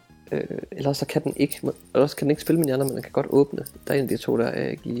 Ellers så kan den ikke, ellers kan den ikke spille med de andre, men den kan godt åbne. Der er en af de to, der er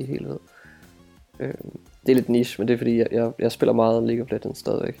ikke lige helt ved. Det er lidt niche, men det er fordi, jeg spiller meget League of Legends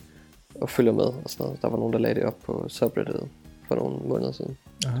stadigvæk, og følger med og sådan noget. Der var nogen, der lagde det op på subreddit for nogle måneder siden.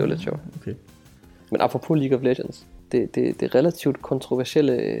 Det var lidt sjovt. Okay. Men apropos League of Legends, det relativt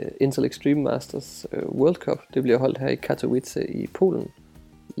kontroversielle Intel Extreme Masters World Cup, det bliver holdt her i Katowice i Polen.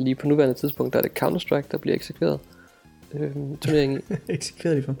 Lige på nuværende tidspunkt, der er det Counter-Strike, der bliver eksekveret. Turneringen i.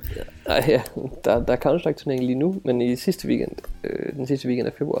 Eksekveret lige for. Ja, der er Counter-Strike turneringen lige nu, men i den sidste weekend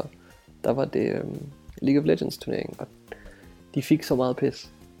af februar, der var det League of Legends turneringen, og de fik så meget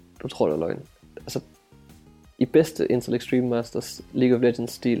pis. Du tror det er løgn. Altså, i bedste Intel Extreme Masters League of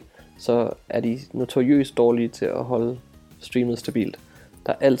Legends stil, så er de notoriøst dårlige til at holde streamet stabilt.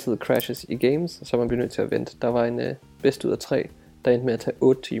 Der er altid crashes i games, så man bliver nødt til at vente. Der var en bedst ud af 3, der endte med at tage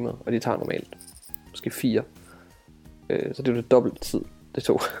 8 timer, og de tager normalt måske 4. Så det var det dobbelt tid, det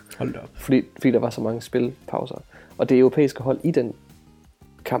tog. Hold da op. Fordi der var så mange spilpauser. Og det europæiske hold i den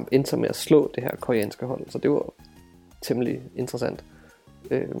kamp endte med at slå det her koreanske hold. Så det var temmelig interessant.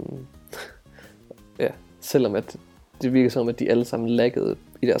 Ja, selvom at det virker som, at de alle sammen laggede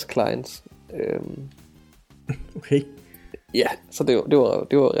i deres clients. Okay. Ja, så det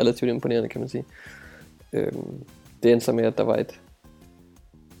var relativt imponerende, kan man sige. Det endte så med, at der var et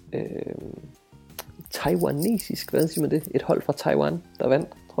taiwanesisk, hvad siger man det? Et hold fra Taiwan, der vandt,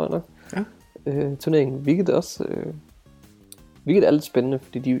 tror jeg nok. Ja. Turneringen, hvilket er lidt spændende,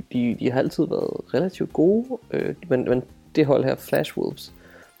 fordi de har altid været relativt gode, men det hold her, Flash Wolves,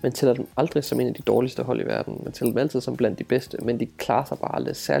 man tæller dem aldrig som en af de dårligste hold i verden, man tæller dem altid som blandt de bedste, men de klarer sig bare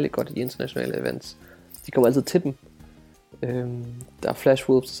aldrig særlig godt i internationale events. De kommer altid til dem, Der er Flash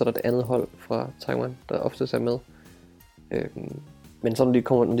Wolves, og så er der et andet hold fra Taiwan, der ofte er med. Men så når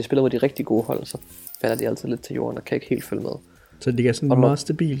de spiller mod de rigtig gode hold, så falder de altid lidt til jorden og kan ikke helt følge med. Så det er sådan meget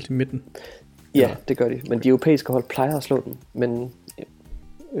stabilt i midten? Ja, det gør de. Men de europæiske hold plejer at slå dem. Men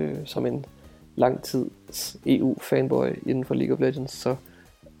som en lang tids EU-fanboy inden for League of Legends, så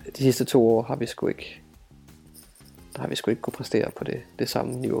de sidste 2 år har vi sgu ikke kunne præstere på det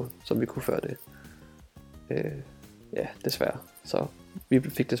samme niveau, som vi kunne før det. Ja, desværre. Så vi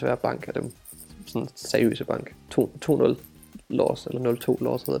fik desværre bank af dem. Sådan en seriøse bank. 2-0 loss, eller 0-2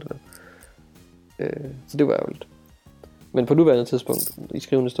 loss hedder det vel. Så det var ærgerligt. Men på nuværende tidspunkt, i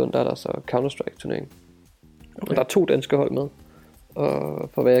skrivende stund, der er der så Counter-Strike turnering. Okay. Og der er 2 danske hold med. Og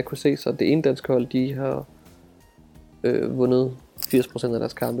for hvad jeg kunne se, så det ene danske hold, de har vundet 80% af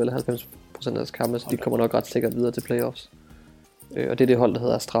deres kampe, eller 90% af deres kampe, så de kommer nok ret sikkert videre til playoffs. Og det er det hold, der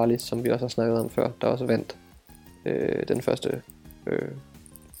hedder Astralis, som vi også har snakket om før, der også vandt den første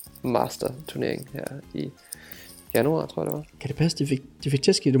master-turnering her i januar, tror jeg det var. Kan det passe, de fik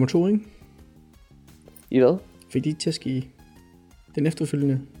tæsk i nummer 2, ikke? I hvad? Fik de ikke tæsk i den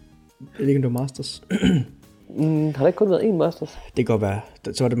efterfølgende Legend of Masters? Har der ikke kun været 1 Masters? Det kan godt være.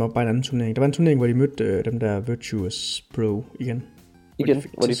 Så var det bare en anden turnering. Der var en turnering, hvor de mødte dem der Virtuous Pro igen.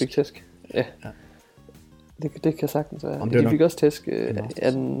 Hvor de fik tæsk? Ja. Det kan sagtens være. De fik også tæsk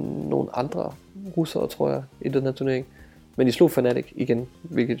af nogle andre russere, tror jeg, i den her turnering. Men de slog Fnatic igen,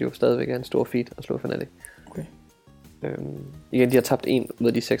 hvilket jo stadigvæk er en stor feat at slå Fnatic. Okay. Igen, de har tabt 1 ud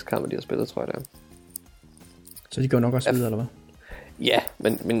af de 6 kampe, de har spillet, tror jeg det er. Så de går nok også videre, eller hvad? Ja,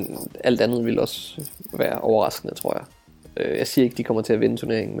 men alt andet vil også være overraskende, tror jeg. Jeg siger ikke, de kommer til at vinde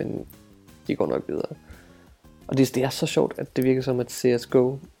turneringen, men de går nok videre. Og det er så sjovt, at det virker som, at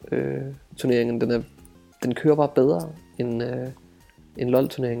CSGO-turneringen, den kører bare bedre, end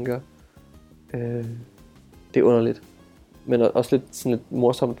LoL-turneringen gør. Det er underligt. Men også sådan lidt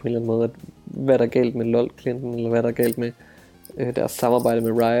morsomt på en eller anden måde, at hvad der er galt med LoL-klienten, eller hvad der er galt med deres samarbejde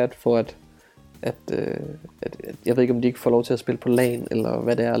med Riot, for at jeg ved ikke, om de ikke får lov til at spille på LAN, eller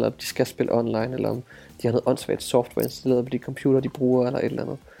hvad det er, eller om de skal spille online, eller om de har noget åndssvagt software installeret på de computer, de bruger, eller et eller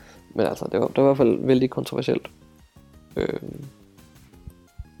andet. Men altså, det var i hvert fald vældig kontroversielt.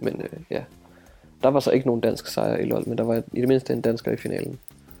 Ja. Der var så ikke nogen dansk sejr i LoL, men der var i det mindste en dansker i finalen.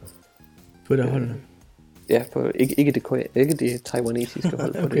 På det holdene? Ja, på, ikke det taiwanesiske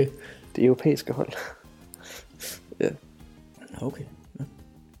hold, på okay. det europæiske hold. Ja. Okay. Ja.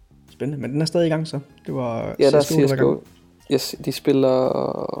 Spændende, men den er stadig i gang så? Det var ja, der er CSGO. Yes,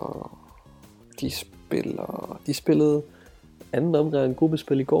 de spillede anden omgang en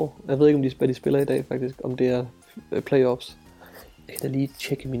gruppespil i går. Jeg ved ikke, hvad de spiller i dag faktisk, om det er playoffs. Jeg kan da lige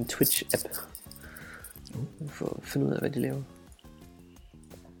tjekke min Twitch-app. For at finde ud af, hvad de laver.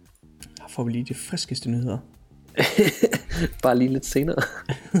 Her får vi lige de friskeste nyheder. Bare lige lidt senere.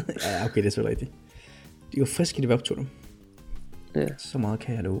 Ja, okay, det er så rigtigt. De er jo friske, de webtour dem. Ja. Så meget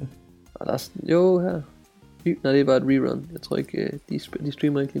kan jeg love. Og der er jo her. Nej, det er bare et rerun. Jeg tror ikke, de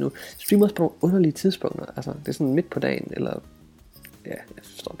streamer ikke lige nu. De streamer også på nogle underlige tidspunkter. Altså, det er sådan midt på dagen, eller... Ja, jeg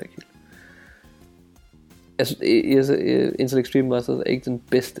forstår det ikke helt. Altså, Intel Extreme Masters er ikke den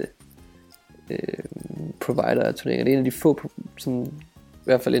bedste provider af turneringer. Det er en af de få, sådan, i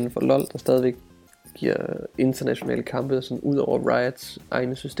hvert fald inden for LoL, der stadigvæk giver internationale kampe sådan ud over Riots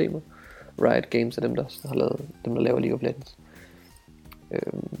egne systemer. Riot Games er dem, der laver League of Legends.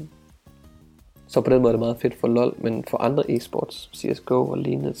 Så på den måde er det meget fedt for LoL, men for andre e-sports, CSGO og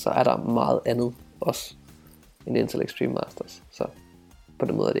lignende, så er der meget andet også end Intel Extreme Masters. Så på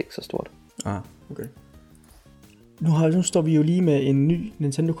den måde er det ikke så stort. Ah, okay. Nu står vi jo lige med en ny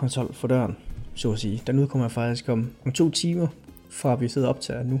Nintendo-konsol for døren, så at sige. Den udkommer faktisk om 2 timer, fra vi sidder op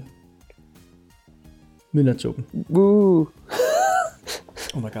til nu. Midnatsåben. Woo!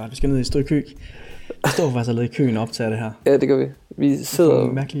 Oh my god, vi skal ned i et stykke kø. Vi står faktisk allerede i køen op til det her. Ja, det gør vi. Vi sidder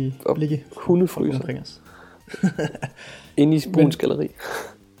mærkelige blikke hundefryser omkring os. Inde i Bruns Galleri.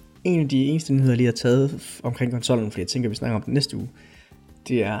 En af de eneste nyheder, jeg lige har taget omkring konsollen, fordi jeg tænker, vi snakker om den næste uge,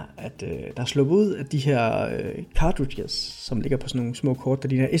 det er, at der er sluppet ud af de her cartridges, som ligger på sådan nogle små kort, der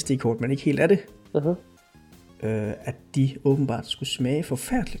de her SD-kort, men ikke helt er det. Uh-huh. At de åbenbart skulle smage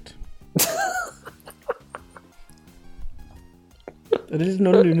forfærdeligt. Og det er lidt en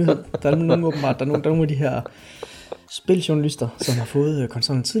underlig nyhed. Der er nogle af de her spiljournalister, som har fået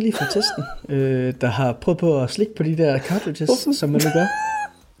konsollen tidligt fra testen, der har prøvet på at slikke på de der cartridges, som man nu gør.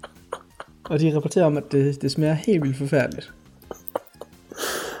 Og de rapporterer om, at det smager helt vildt forfærdeligt.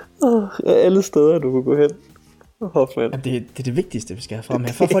 Alle steder, du kan gå hen. Ja, det er det vigtigste, vi skal have frem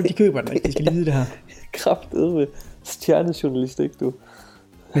her. For folk, de køber den, ikke? De skal lige vide det her. Kraftedeme stjernejournalistik, du.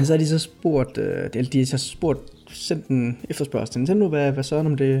 Men så har de så spurgt, sendt en efterspørgsel til Nintendo, hvad så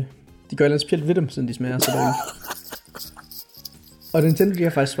om det, de gør et eller andet specielt ved dem, siden de smager så dårligt. Og Nintendo, de har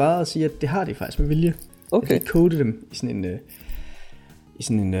faktisk svaret og siger, at det har de faktisk med vilje. Okay. At de codede dem i sådan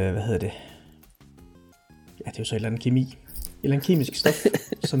en, hvad hedder det? Ja, det er jo så et eller andet kemi. Et eller andet kemisk stof,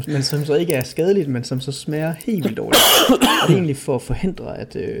 som så ikke er skadeligt, men som så smager helt vildt dårligt. Og det er egentlig for at forhindre,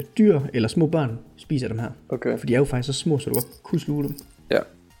 at dyr eller små børn spiser dem her. Okay. For de er jo faktisk så små, så du godt kunne sluge dem. Ja,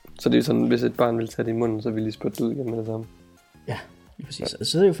 så det er sådan, hvis et barn vil tage det i munden, så vil de spytte det ud igen med det samme. Ja, lige præcis. Ja.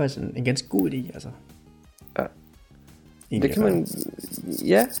 Så er det jo faktisk en ganske god idé, altså. Ja. Egentlig, det kan man...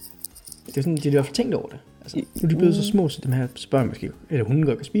 Ja. Det er sådan, de har i hvert fald tænkt over det. Altså, nu er de blevet så små, så dem her børn måske, eller hunden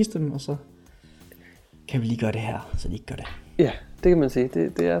godt kan spise dem, og så kan vi lige gøre det her, så de ikke gør det. Ja, det kan man sige.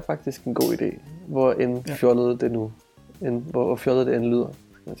 Det er faktisk en god idé, hvor end fjollet det nu, hvor fjollet det end lyder,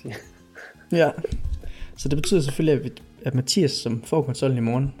 skal man sige. Ja, så det betyder selvfølgelig, at Mathias, som får konsollen i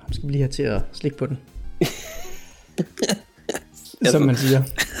morgen, ham skal vi lige have til at slikke på den. Som man siger.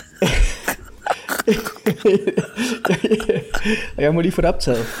 Og jeg må lige få det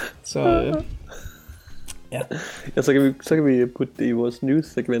optaget. Så ja. Ja, så kan vi putte det i vores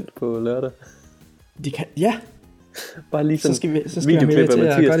news-segment på lørdag. Det kan, ja. Bare lige sådan så skal videoklip af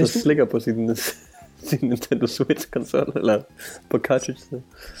Mathias, der det slikker på sin Nintendo Switch-konsol, eller på cartridge.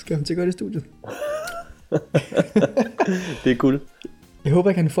 Skal han til at gøre det i studiet? Det er cool. Jeg håber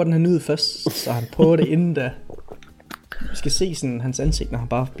ikke, han får den her nyhed først, så han prøver det inden da. Vi skal se sådan hans ansigt, når han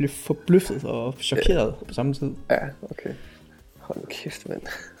bare bliver forbløffet og chokeret på samme tid. Ja, okay. Hold nu kæft, mand.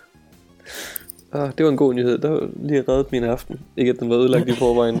 Det var en god nyhed. Der var lige reddet min aften. Ikke at den var ødelagt i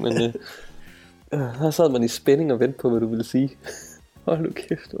forvejen, men her sad man i spænding og ventede på, hvad du ville sige. Hold nu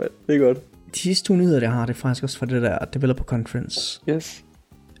kæft, mand. Det er godt. De sidste 2 nyheder, jeg har, det er faktisk også fra det der Developer Conference. Yes.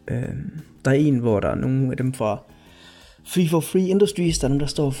 Der er en, hvor der er nogle af dem fra Free for Free Industries, der er nogen, der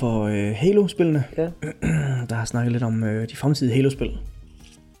står for Halo-spillene. Ja. Der har snakket lidt om de fremtidige Halo-spil.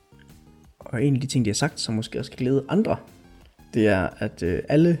 Og en af de ting, de har sagt, som måske også kan glæde andre, det er, at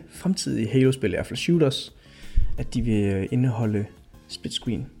alle fremtidige Halo-spil, i hvert fald shooters, at de vil indeholde split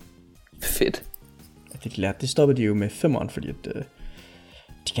screen. Fedt. Det de lærte. Det stoppede de jo med 5'eren, fordi at,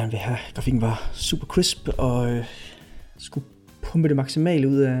 de gerne vil have, grafikken var super crisp, og skulle pumpe det maksimale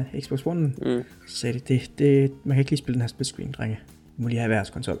ud af Xbox One. Så sagde de, man kan ikke lige spille den her split screen, drenge. Vi må lige have hver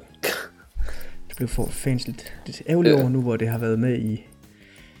konsol. Det blev for fans lidt ærgerligt over nu, hvor det har været med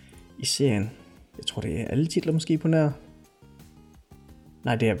i serien. Jeg tror, det er alle titler måske på nær.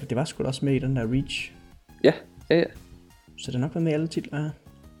 Nej, det var sgu da også med i den der Reach. Ja. Så det er nok været med i alle titler. Ja.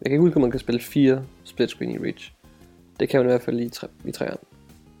 Jeg kan ikke huske, om man kan spille 4 split screen i Reach. Det kan man i hvert fald i 3'eren.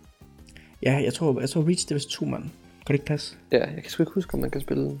 Ja, jeg tror Reach det er vist 2 mand. Kan det ikke passe? Ja, jeg kan sgu ikke huske, om man kan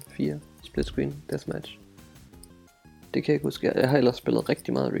spille 4 split screen deathmatch. Det kan jeg ikke huske. Jeg har ellers spillet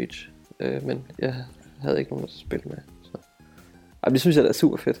rigtig meget Reach, men jeg havde ikke nogen at spille med. Så. Det synes jeg er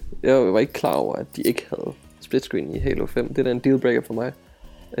super fedt. Jeg var ikke klar over, at de ikke havde split screen i Halo 5. Det er da en dealbreaker for mig,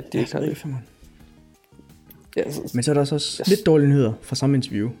 at de ikke har det. Ja, men så er der også lidt dårlige nyheder fra samme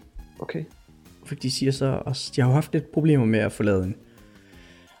interview. Okay. For de siger så også, de har jo haft lidt problemer med at få lavet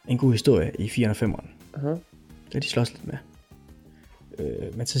en god historie i 4'eren og 5'eren. Det har de slås lidt med.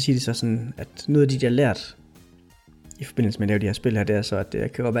 Men så siger de så sådan, at noget af det, de har lært i forbindelse med at lave de her spil her, det er så, at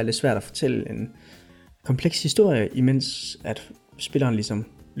det kan være lidt svært at fortælle en kompleks historie, imens at spilleren ligesom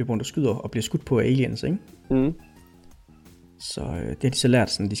løber rundt og skyder og bliver skudt på af aliens, ikke? Så det har de så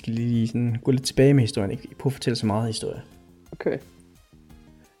lært, sådan, de skal lige sådan gå lidt tilbage med historien, ikke på at fortælle så meget historie. Okay.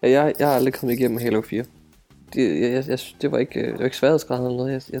 Ja, jeg har aldrig kommet igennem Halo 4. Det var ikke sværhedsgraden eller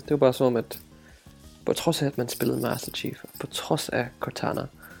noget. Det var bare som at på trods af, at man spillede Master Chief, på trods af Cortana,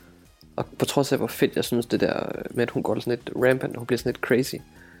 og på trods af, hvor fedt jeg synes det der med, at hun går sådan lidt rampant, og hun bliver sådan lidt crazy,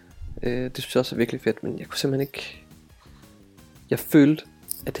 det synes jeg også er virkelig fedt, men jeg kunne simpelthen ikke... Jeg følte,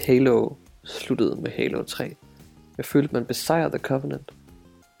 at Halo sluttede med Halo 3. Jeg følte, at man besejrede The Covenant,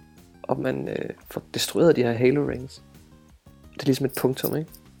 og man får destrueret de her Halo rings. Det er ligesom et punktum,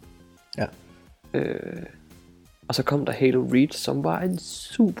 ikke? Ja. Og så kom der Halo Reach, som var en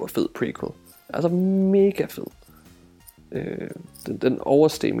super fed prequel. Altså mega fed. Den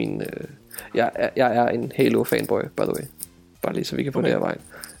oversteg min... Jeg er en Halo fanboy, by the way. Bare lige så vi kan få det her vej.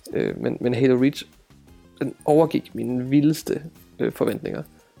 Men Halo Reach, den overgik mine vildeste forventninger.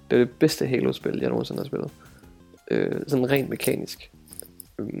 Det er det bedste Halo-spil, jeg nogensinde har spillet. Sådan rent mekanisk.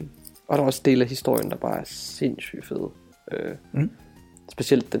 Og der er også del af historien, der bare er sindssygt fed.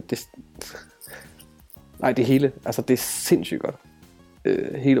 Specielt det hele. Altså det er sindssygt godt.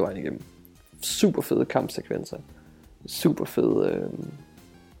 Hele vejen igennem. Super fede kampsekvenser. Super fede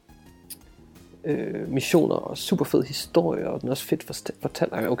missioner og super fed historie, og den er også fedt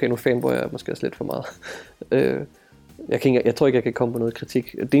fortalt. Okay, nu fanboy jeg måske også lidt for meget. Jeg tror ikke, jeg kan komme på noget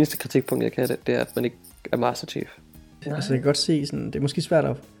kritik. Det eneste kritikpunkt, jeg kan have, det er, at man ikke er Master Chief. Altså, jeg kan godt se, sådan, det er måske svært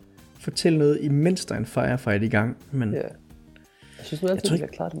at fortælle noget, imens der er en firefight i gang, men... Ja. Jeg synes nu altid, at de har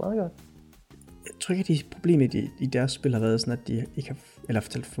klaret det meget godt. Jeg tror ikke, at de problemet i deres spil har været sådan, at de ikke har eller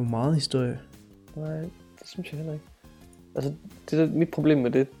fortalt for meget historie. Nej, det synes jeg heller ikke. Altså, mit problem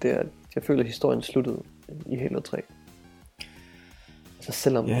med det er, at jeg føler, at historien sluttede i Halo 3. Altså,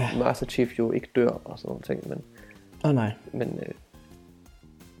 selvom Master Chief jo ikke dør og sådan nogle ting, men... nej. Men...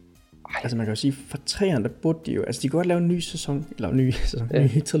 Altså, man kan jo sige, for 3'eren, der burde de jo... Altså, de kunne godt lave en ny sæson, eller ny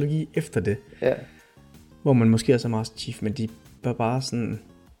trilogi efter det. Ja. Hvor man måske også er Master Chief, men de bør bare sådan...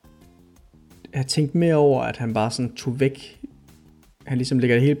 Jeg har tænkt mere over, at han bare sådan tog væk. Han ligesom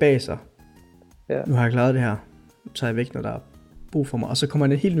lægger det hele bag sig. Ja. Nu har jeg klaret det her. Nu tager jeg væk, når der er brug for mig. Og så kommer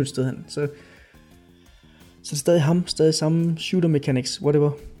han et helt nyt sted hen. Så er det stadig ham, stadig samme shooter mechanics,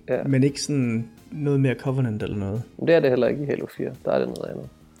 whatever. Ja. Men ikke sådan noget mere Covenant eller noget. Men det er det heller ikke i Halo 4. Der er det noget andet.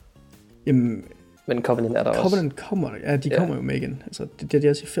 Jamen, men Covenant er der også. Covenant kommer, ja, de kommer jo med igen. Altså, det er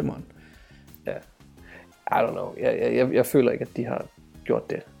også i 5'eren. Ja. I don't know. Jeg føler ikke, at de har gjort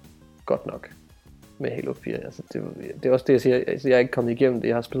det godt nok med Halo 4. Altså, det er også det, jeg siger. Altså, jeg er ikke kommet igennem det.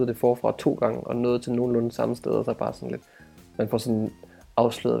 Jeg har spillet det forfra 2 gange, og nået til nogenlunde samme sted, og så bare sådan lidt... Man får sådan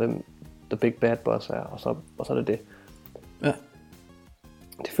afsløret, hvem The Big Bad Boss er, og så er det det. Ja.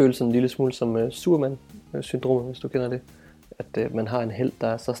 Det føles sådan en lille smule som Superman-syndromet, hvis du kender det. At man har en held, der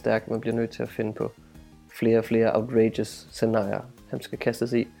er så stærk, at man bliver nødt til at finde på flere og flere outrageous scenarier, han skal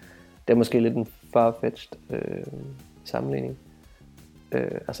kastes i. Det er måske lidt en farfetched sammenligning.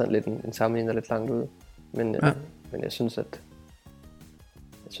 Altså lidt en sammenligning, der er lidt langt ude. Men jeg synes,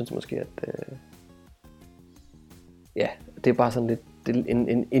 måske, at det er bare sådan lidt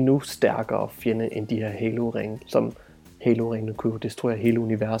en endnu stærkere fjende end de her Halo-ringe, som Halo-ringene kunne destruere hele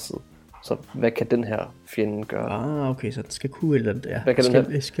universet. Så hvad kan den her fjende gøre? Okay, så den skal kunne eller det er. Hvad kan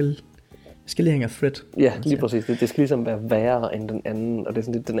den skal lige hænge af threat. Ja, lige præcis. Det skal ligesom være værre end den anden, og det er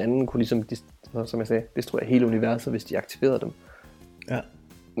sådan lidt, den anden kunne ligesom, som jeg sagde, destruere hele universet, hvis de aktiverede dem. Ja.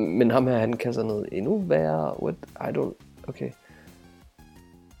 Men ham her, han kan så noget endnu værre. Okay.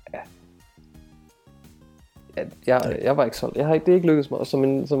 Ja. Jeg var ikke solgt. Det er ikke lykkedes mig. Og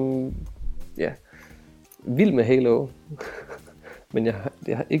som vild med Halo. Men jeg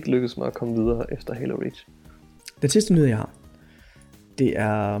har ikke lykkedes mig at komme videre efter Halo Reach. Den sidste nyhed, jeg har, det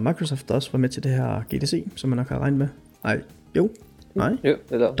er Microsoft, der også var med til det her GDC, som man nok har regnet med. Jo,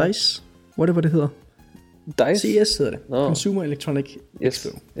 eller DICE, whatever det hedder. DICE? CS hedder det. Consumer Electronic Expo.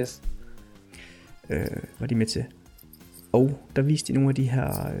 Yes. Var de med til. Og der viste de nogle af de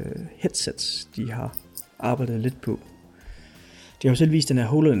her headsets, de har arbejdet lidt på. De har jo selv vist den her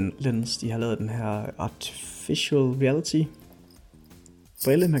HoloLens, de har lavet den her Artificial Reality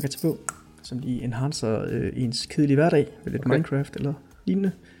brille, man kan tage på, som de enhancer ens kedelige hverdag med lidt Minecraft eller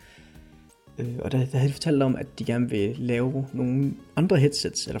lignende. Og der havde de fortalt om, at de gerne vil lave nogle andre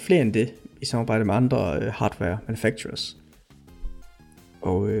headsets, eller flere end det, i samarbejde med andre hardware manufacturers.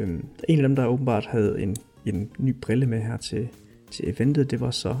 Og en af dem, der åbenbart havde en ny brille med her til eventet, det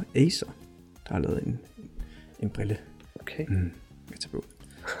var så Acer, der har lavet en brille. Okay. Jeg kan tage på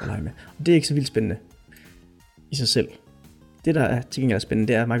og lege med. Og det er ikke så vildt spændende i sig selv. Det, der er til gengæld er spændende,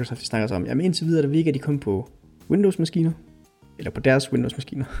 det er, at Microsoft snakker sig om, jamen indtil videre, der virker de kun på Windows-maskiner, eller på deres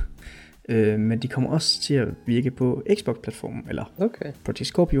Windows-maskiner, men de kommer også til at virke på Xbox-platformen, eller Project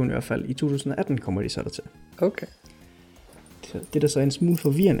Scorpion i hvert fald, i 2018 kommer de så der til. Okay. Det, der så er en smule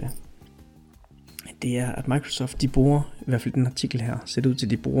forvirrende, det er, at Microsoft, de bruger, i hvert fald den artikel her, ser ud til,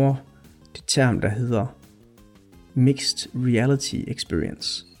 de bruger det term, der hedder Mixed Reality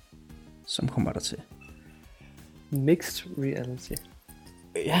Experience, som kommer der til. Mixed reality.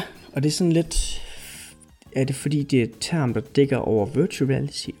 Ja, og det er sådan lidt... Er det fordi, det er et term, der dækker over virtual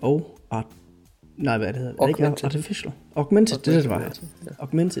reality og... Artificial. Augmented, det var her. Ja.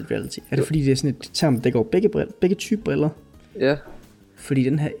 Augmented reality. Er det fordi, det er sådan et term, der dækker over begge typer briller? Ja. Fordi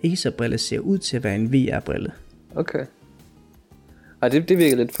den her Acer-brille ser ud til at være en VR-brille. Okay. Ej, det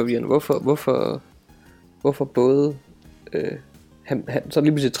virker lidt forvirrende. Hvorfor både... så er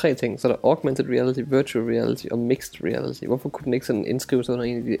lige pludselig 3 ting. Så er der augmented reality, virtual reality og mixed reality. Hvorfor kunne den ikke sådan indskrive sig under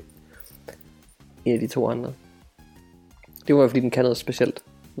en af de 2 andre? Det var fordi den kan noget specielt.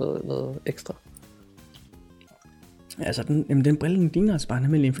 Noget ekstra. Ja, altså den brille, den ligner altså bare en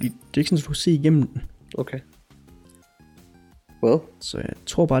almindelig, fordi det er ikke sådan, at du kan se igennem den. Okay. Well. Så jeg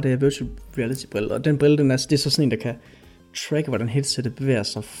tror bare, det er virtual reality brille. Og den brille, det er så sådan en, der kan tracke, hvordan headsetet bevæger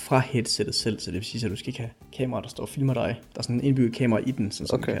sig fra headsetet selv. Så det vil sige, at du skal ikke have kamera, der står og filmer dig. Der er sådan en indbygget kamera i den, sådan,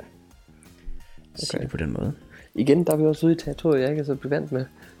 så sige det på den måde. Igen, der er vi også ude i territoriet, jeg ikke er så bevandt med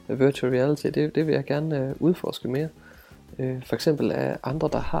virtual reality. Det vil jeg gerne udforske mere. For eksempel af andre,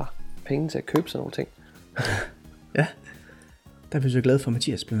 der har penge til at købe sådan nogle ting. Ja, der er vi så glade for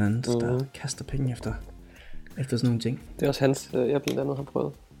Mathias blandt andet, der kaster penge efter sådan nogle ting. Det er også hans, jeg blandt andet har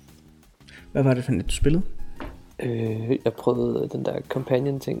prøvet. Hvad var det for et, du spillede? Jeg prøvede den der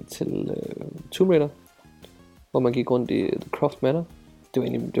companion ting til Tomb Raider, hvor man gik rundt i The Croft Manor. Det var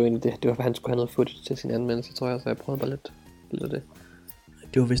egentlig det var for han skulle have noget footage til sin anmeldelse, tror jeg, så jeg prøvede bare lidt af det.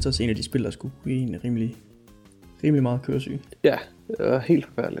 Det var vist også en af de spil, der skulle give en rimelig meget køresyg. Ja, det var helt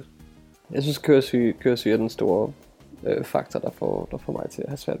forfærdeligt. Jeg synes køresyg er den store faktor, der får mig til at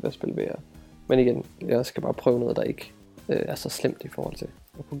have svært ved at spille VR. Men igen, jeg skal bare prøve noget, der ikke er så slemt i forhold til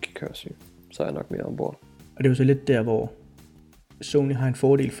at kunne give køresyg. Så er jeg nok mere ombord. Og det er jo så lidt der, hvor Sony har en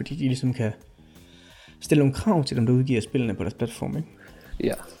fordel, fordi de ligesom kan stille nogle krav til dem, der udgiver spillene på deres platform, ikke?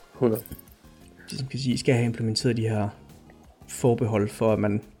 Ja, 100. De kan sige, skal have implementeret de her forbehold for, at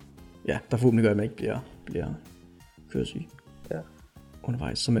man, ja, der forhåbentlig gør, at man ikke bliver køresyg. Ja.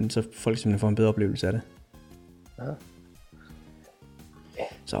 Undervejs, så folk simpelthen får en bedre oplevelse af det. Ja.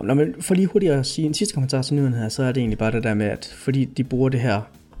 Så når man får lige hurtigt at sige en sidste kommentar til nyheden her, så er det egentlig bare det der med, at fordi de bruger det her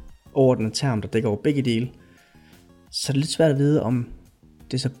overordnede term, der dækker over begge dele, så er det lidt svært at vide, om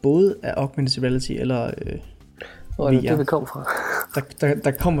det så både er augmented reality eller Hvor er det, det kommer fra?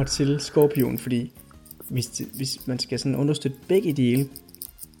 der kommer til Scorpion, fordi hvis man skal sådan understøtte begge dele,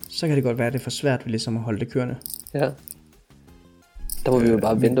 så kan det godt være, at det er for svært ved ligesom at holde det kørende. Ja. Der må vi jo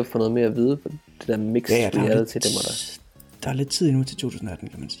bare vente for noget mere at vide, på det der mix, reality, det må der. Der er lidt tid endnu til 2018,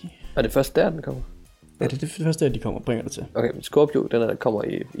 kan man sige. Er det først der, den kommer? Ja, det er det første, de kommer og bringer det til. Okay, men Scorpio, den der kommer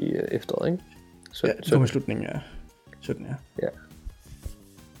i efteråret, ikke? Ja, det kommer i slutningen af 17, ja. Ja.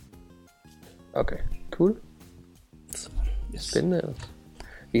 Okay, cool. Yes. Spændende altså.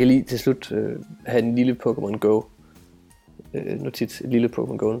 Vi kan lige til slut have en lille Pokémon Go notits. Et lille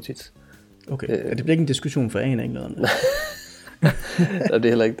Pokémon Go notits. Okay, det bliver ikke en diskussion, for jeg aner ikke noget om det. Og det er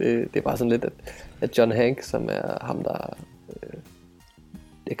heller ikke det er bare sådan lidt, at John Hank, som er ham, der er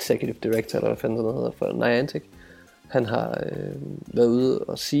executive director, eller hvad fanden det hedder, for Niantic, han har været ude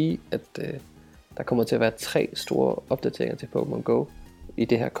og sige, at der kommer til at være 3 store opdateringer til Pokémon Go i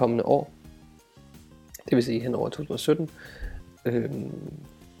det her kommende år. Det vil sige hen over 2017.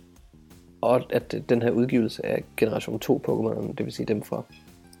 Og at den her udgivelse af generation 2 Pokémon, det vil sige dem fra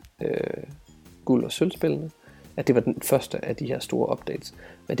guld- og sølvspillene, at det var den første af de her store updates.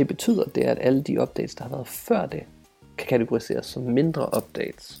 Hvad det betyder, det er, at alle de updates, der har været før det, kan kategoriseres som mindre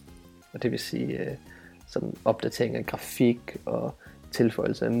updates. Og det vil sige sådan opdatering af grafik og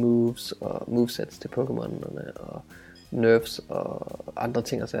tilføjelse af moves og movesets til Pokémonerne og nerfs og andre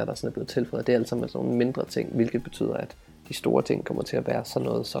ting, der sådan er blevet tilføjet. Det er alt sammen sådan nogle mindre ting, hvilket betyder, at de store ting kommer til at være sådan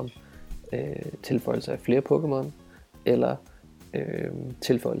noget som tilføjelse af flere Pokémon,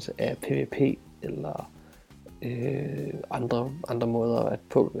 tilføjelse af PvP, eller andre måder, at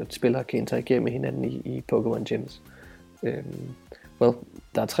spillere kan interagere med hinanden i Pokémon Gyms.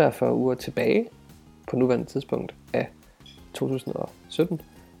 Der er 43 uger tilbage på nuværende tidspunkt af 2017,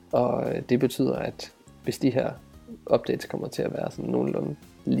 og det betyder, at hvis de her updates kommer til at være sådan nogenlunde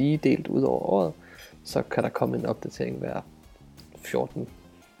lige delt ud over året, så kan der komme en opdatering hver 14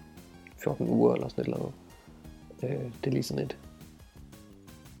 uger eller sådan et eller andet. Det er lige sådan et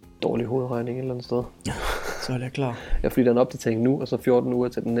dårlig hovedregning et eller andet sted. Så er det klar. Ja, fordi der er en opdatering nu, og så 14 uger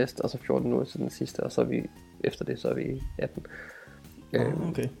til den næste, og så 14 uger til den sidste, og så er vi efter det, så er vi i 18.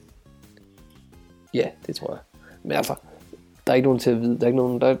 Okay. Ja, det tror jeg. Men altså, der er ikke nogen til at vide, der er ikke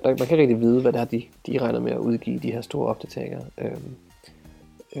nogen, man kan ikke rigtig vide, hvad det er, de regner med at udgive de her store opdateringer.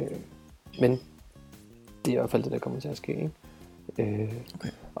 Men det er i hvert fald det, der kommer til at ske, ikke? Okay.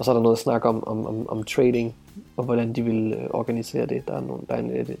 Og så er der noget at snakke om trading, og hvordan de vil organisere det. Der er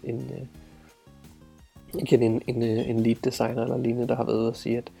en lead designer eller lignende, der har været ude og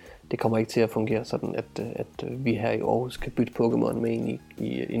sige, at det kommer ikke til at fungere sådan, at vi her i Aarhus kan bytte Pokémon med en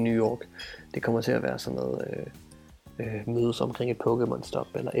i New York. Det kommer til at være sådan noget mødes omkring et Pokémon-stop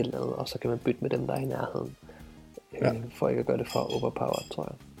eller et eller andet, og så kan man bytte med dem, der er i nærheden. For ikke at gøre det for overpowered,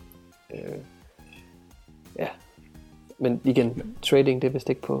 tror jeg. Ja. Men igen, trading, det er vist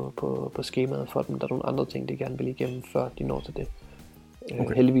ikke på skemaet for dem. Der er nogle andre ting, de gerne vil igennem, før de når til det.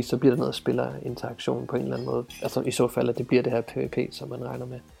 Okay. Heldigvis så bliver der noget spillerinteraktion på en eller anden måde. Altså i så fald, at det bliver det her PvP, som man regner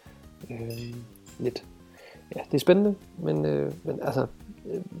med. Lidt. Ja, det er spændende, men altså,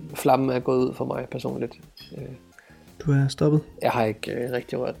 flammen er gået ud for mig personligt. Du er stoppet? Jeg har ikke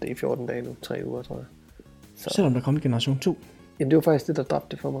rigtig rørt det i 14 dage nu, 3 uger, tror jeg. Så. Selvom der kom generation 2? Jamen det var faktisk det, der dræbte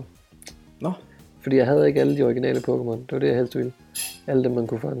det for mig. Nå. Fordi jeg havde ikke alle de originale Pokémon. Det var det, jeg helst ville. Alle dem, man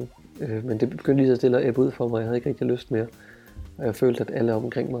kunne fange. Men det begyndte lige så stille at ebbe ud for mig. Jeg havde ikke rigtig lyst mere. Og jeg følte, at alle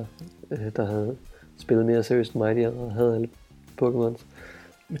omkring mig, der havde spillet mere seriøst end mig, de havde alle Pokémons.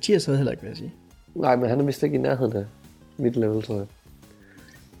 Mathias havde heller ikke, vil jeg sige. Nej, men han er vist ikke i nærheden af mit level, tror jeg.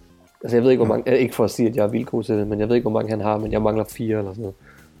 Altså jeg ved ikke, hvor mange, ikke for at sige, at jeg er vildt god til det, men jeg ved ikke, hvor mange han har, men jeg mangler 4 eller sådan noget.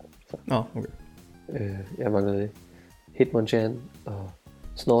 Så. Nå, okay. Jeg mangler Hitmonchan, og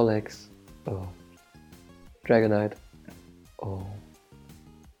Snorlax, og Dragonite, og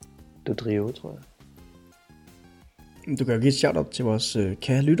Dodrio, tror jeg. Du kan jo give et shout-out til vores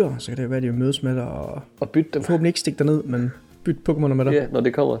kære lyttere, så kan det jo være, at de mødes med dig og bytte dem. Forhåbentlig ikke stikke dig ned, men bytte Pokémoner med dig. Ja, når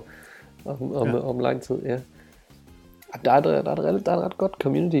det kommer om lang tid, ja. Der er et ret godt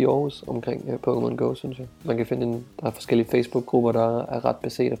community i Aarhus omkring Pokémon Go, synes jeg. Man kan finde der er forskellige Facebook-grupper, der er ret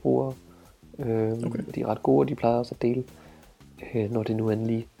beset af brugere. Okay. De er ret gode, og de plejer også at dele, når det nu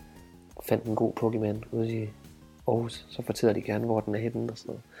endelig fandt en god Pokémon ude i Aarhus, så fortæller de gerne, hvor den er henne og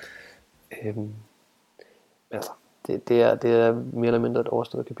sådan noget. Altså, det er mere eller mindre et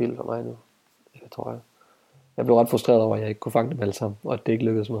overstået kapitel for mig nu, tror jeg. Jeg blev ret frustreret over, at jeg ikke kunne fange dem alle sammen, og at det ikke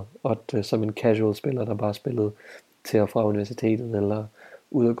lykkedes mig. Og at som en casual spiller, der bare spillede til og fra universitetet, eller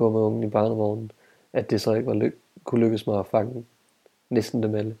ud og gå med ungen i barnevognen, at det så ikke kunne lykkes mig at fange næsten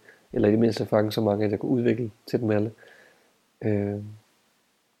dem alle. Eller i det mindste fange så mange, at jeg kunne udvikle til dem alle.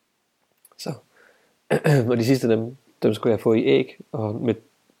 Så. Og de sidste dem skulle jeg få i æg, og med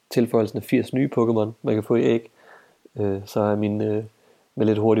tilføjelsen af 80 nye Pokémon, man kan få i æg, så er min... med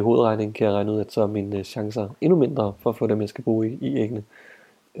lidt hurtig hovedregning kan jeg regne ud, at så er mine chancer endnu mindre for at få dem, jeg skal bruge i æggene.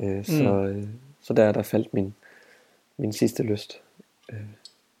 Så der faldt min sidste lyst.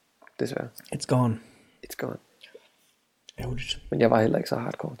 Desværre. It's gone. Ærgerligt. Men jeg var heller ikke så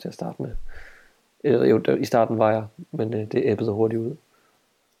hardcore til at starte med. Jo, i starten var jeg, men det æbbede så hurtigt ud,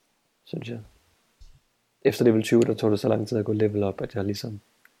 synes jeg. Efter level 20, der tog det så lang tid at gå level op, at jeg ligesom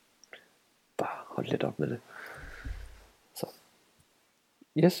bare holdt lidt op med det. Så.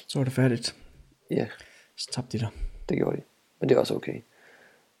 Yes. Så var det færdigt. Ja. Yeah. Så tabte de dig. Det gjorde de. Men det er også okay.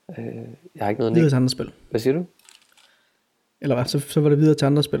 Jeg har ikke noget... Videre til andre spil. Hvad siger du? Eller hvad? Så var det videre til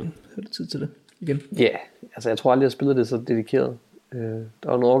andre spil. Er det tid til det igen? Ja, yeah. Altså jeg tror aldrig, jeg spillede det så dedikeret. Der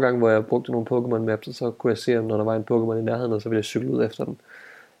var nogle overgange, hvor jeg brugte nogle Pokémon maps, og så kunne jeg se, om når der var en Pokémon i nærheden, og så ville jeg cykle ud efter den.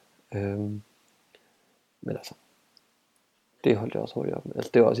 Men altså, det holdt jeg også hurtigt op med.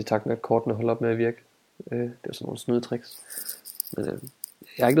 Altså det var også i takt med, at kortene holdt op med at virke. Det var sådan nogle snydetricks. Men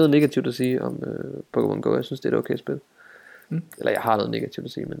jeg har ikke noget negativt at sige om Pokémon Go. Jeg synes, det er et okay spil. Eller jeg har noget negativt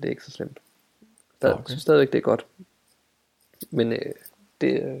at sige, men det er ikke så slemt. Jeg synes stadigvæk, det er godt. Men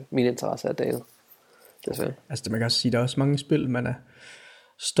min interesse er dalet. Desværre. Altså man kan også sige, at der er også mange spil, man er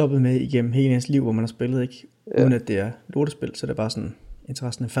stoppet med igennem hele ens liv, hvor man har spillet, ikke? Uden at det er lortespil, så det er bare sådan,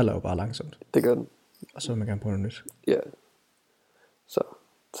 interessen falder jo bare langsomt. Det gør den. Og så vil man gerne prøve noget nyt. Ja.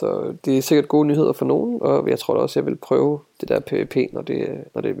 Så det er sikkert gode nyheder for nogen, og jeg tror da også, jeg vil prøve det der PvP,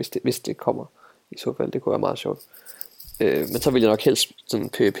 hvis det kommer. I så fald, det kunne være meget sjovt. Men så vil jeg nok helst sådan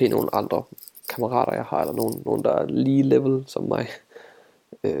PvP nogle andre kammerater, jeg har, eller nogen der er lige level som mig.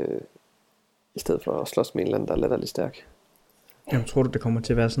 I stedet for at slås med en eller anden, der er latterligt stærk. Jamen, tror du, det kommer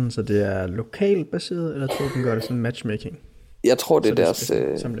til at være sådan, så det er lokalt baseret, eller tror du, den gør det sådan matchmaking? Jeg tror, det er deres...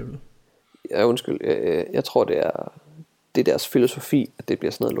 samme level. Jeg tror, det er deres filosofi, at det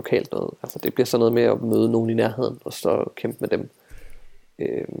bliver sådan noget lokalt noget. Altså, det bliver sådan noget med at møde nogen i nærheden, og så kæmpe med dem.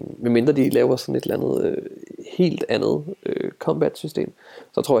 Medmindre de laver sådan et eller andet helt andet combat-system,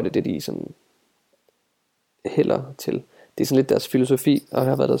 så tror jeg, det er det, de sådan hælder til. Det er sådan lidt deres filosofi, og det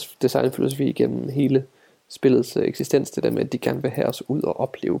har været deres designfilosofi igennem hele spillets eksistens, det der med, at de gerne vil have os ud og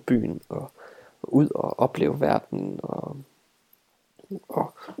opleve byen, og ud og opleve verden,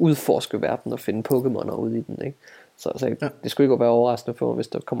 og udforske verden, og finde Pokémoner ude i den, ikke? Så det skulle ikke være overraskende for mig, hvis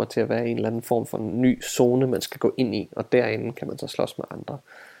der kommer til at være en eller anden form for en ny zone, man skal gå ind i, og derinde kan man så slås med andre.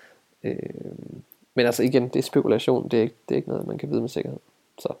 Men altså igen, det er spekulation, det er ikke noget, man kan vide med sikkerhed.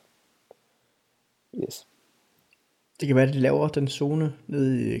 Så, yes. Det kan være, at de laver den zone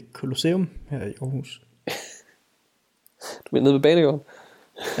nede i Colosseum her i Aarhus. Du mener nede ved banegården?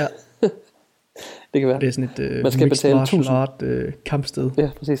 Ja. Det kan være. Det er sådan et man skal betale 1000 kampsted.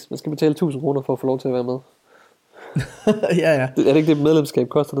 Ja, præcis. Man skal betale 1000 kroner for at få lov til at være med. Ja. Er det ikke det medlemskab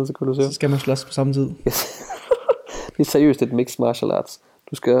koster ned til Colosseum? Så skal man slås på samme tid. Yes. Det er seriøst et mixed martial arts.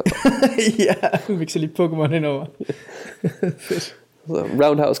 Du skal... Ja, du mixer lige Pokémon indover. Fedt. Så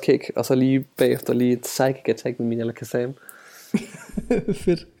roundhouse kick, og så lige bagefter lige et psychic attack med min eller Kazam.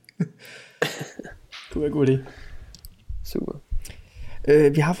 Fedt. Du er god idé. Super.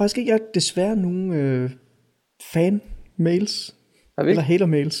 Vi har faktisk ikke desværre nogen fan-mails. Eller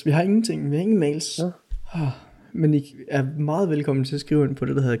hater-mails. Vi har ingenting. Vi har ingen mails. Ja. men I er meget velkommen til at skrive ind på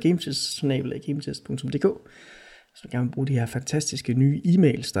det, der hedder gametest@gametest.dk. Så gerne vil bruge de her fantastiske nye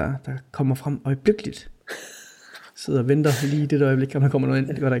e-mails, der kommer frem øjeblikkeligt. Sidder og venter lige i det øjeblik, om der kommer noget ind.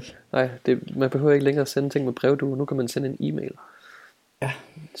 Det gør der ikke. Nej, man behøver ikke længere at sende ting med brevdue. Nu kan man sende en e-mail. Ja.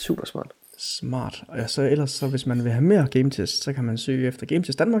 Super smart. Smart. Og så ellers, så hvis man vil have mere gametest, så kan man søge efter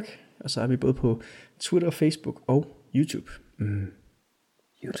Gametest Danmark. Og så er vi både på Twitter, Facebook og YouTube.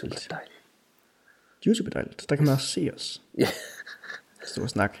 YouTube er dejligt. YouTube er dejligt. Der kan man også se os. Ja. Stå og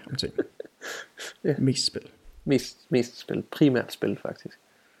snakke om ting. Ja. Mest spil. Mest spil. Primært spil, faktisk.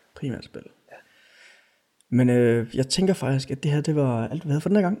 Primært spil. Ja. Men jeg tænker faktisk, at det her, det var alt, vi havde for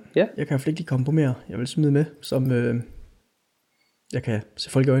den her gang. Ja. Jeg kan i hvert fald ikke lige komme på mere. Jeg vil smide med, som jeg kan se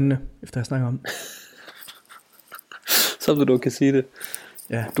folk i øjnene, efter jeg snakker om. Som du kan sige det.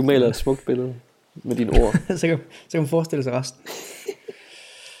 Ja. Du maler et smukt billede med dine ord. så kan man forestille sig resten.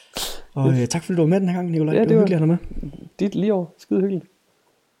 Og tak fordi du var med den her gang, Nikolaj. Ja, det var hyggeligt at have dig med. Dit lige over. Skide hyggeligt.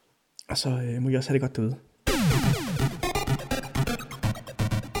 Og så må I også have det godt derude.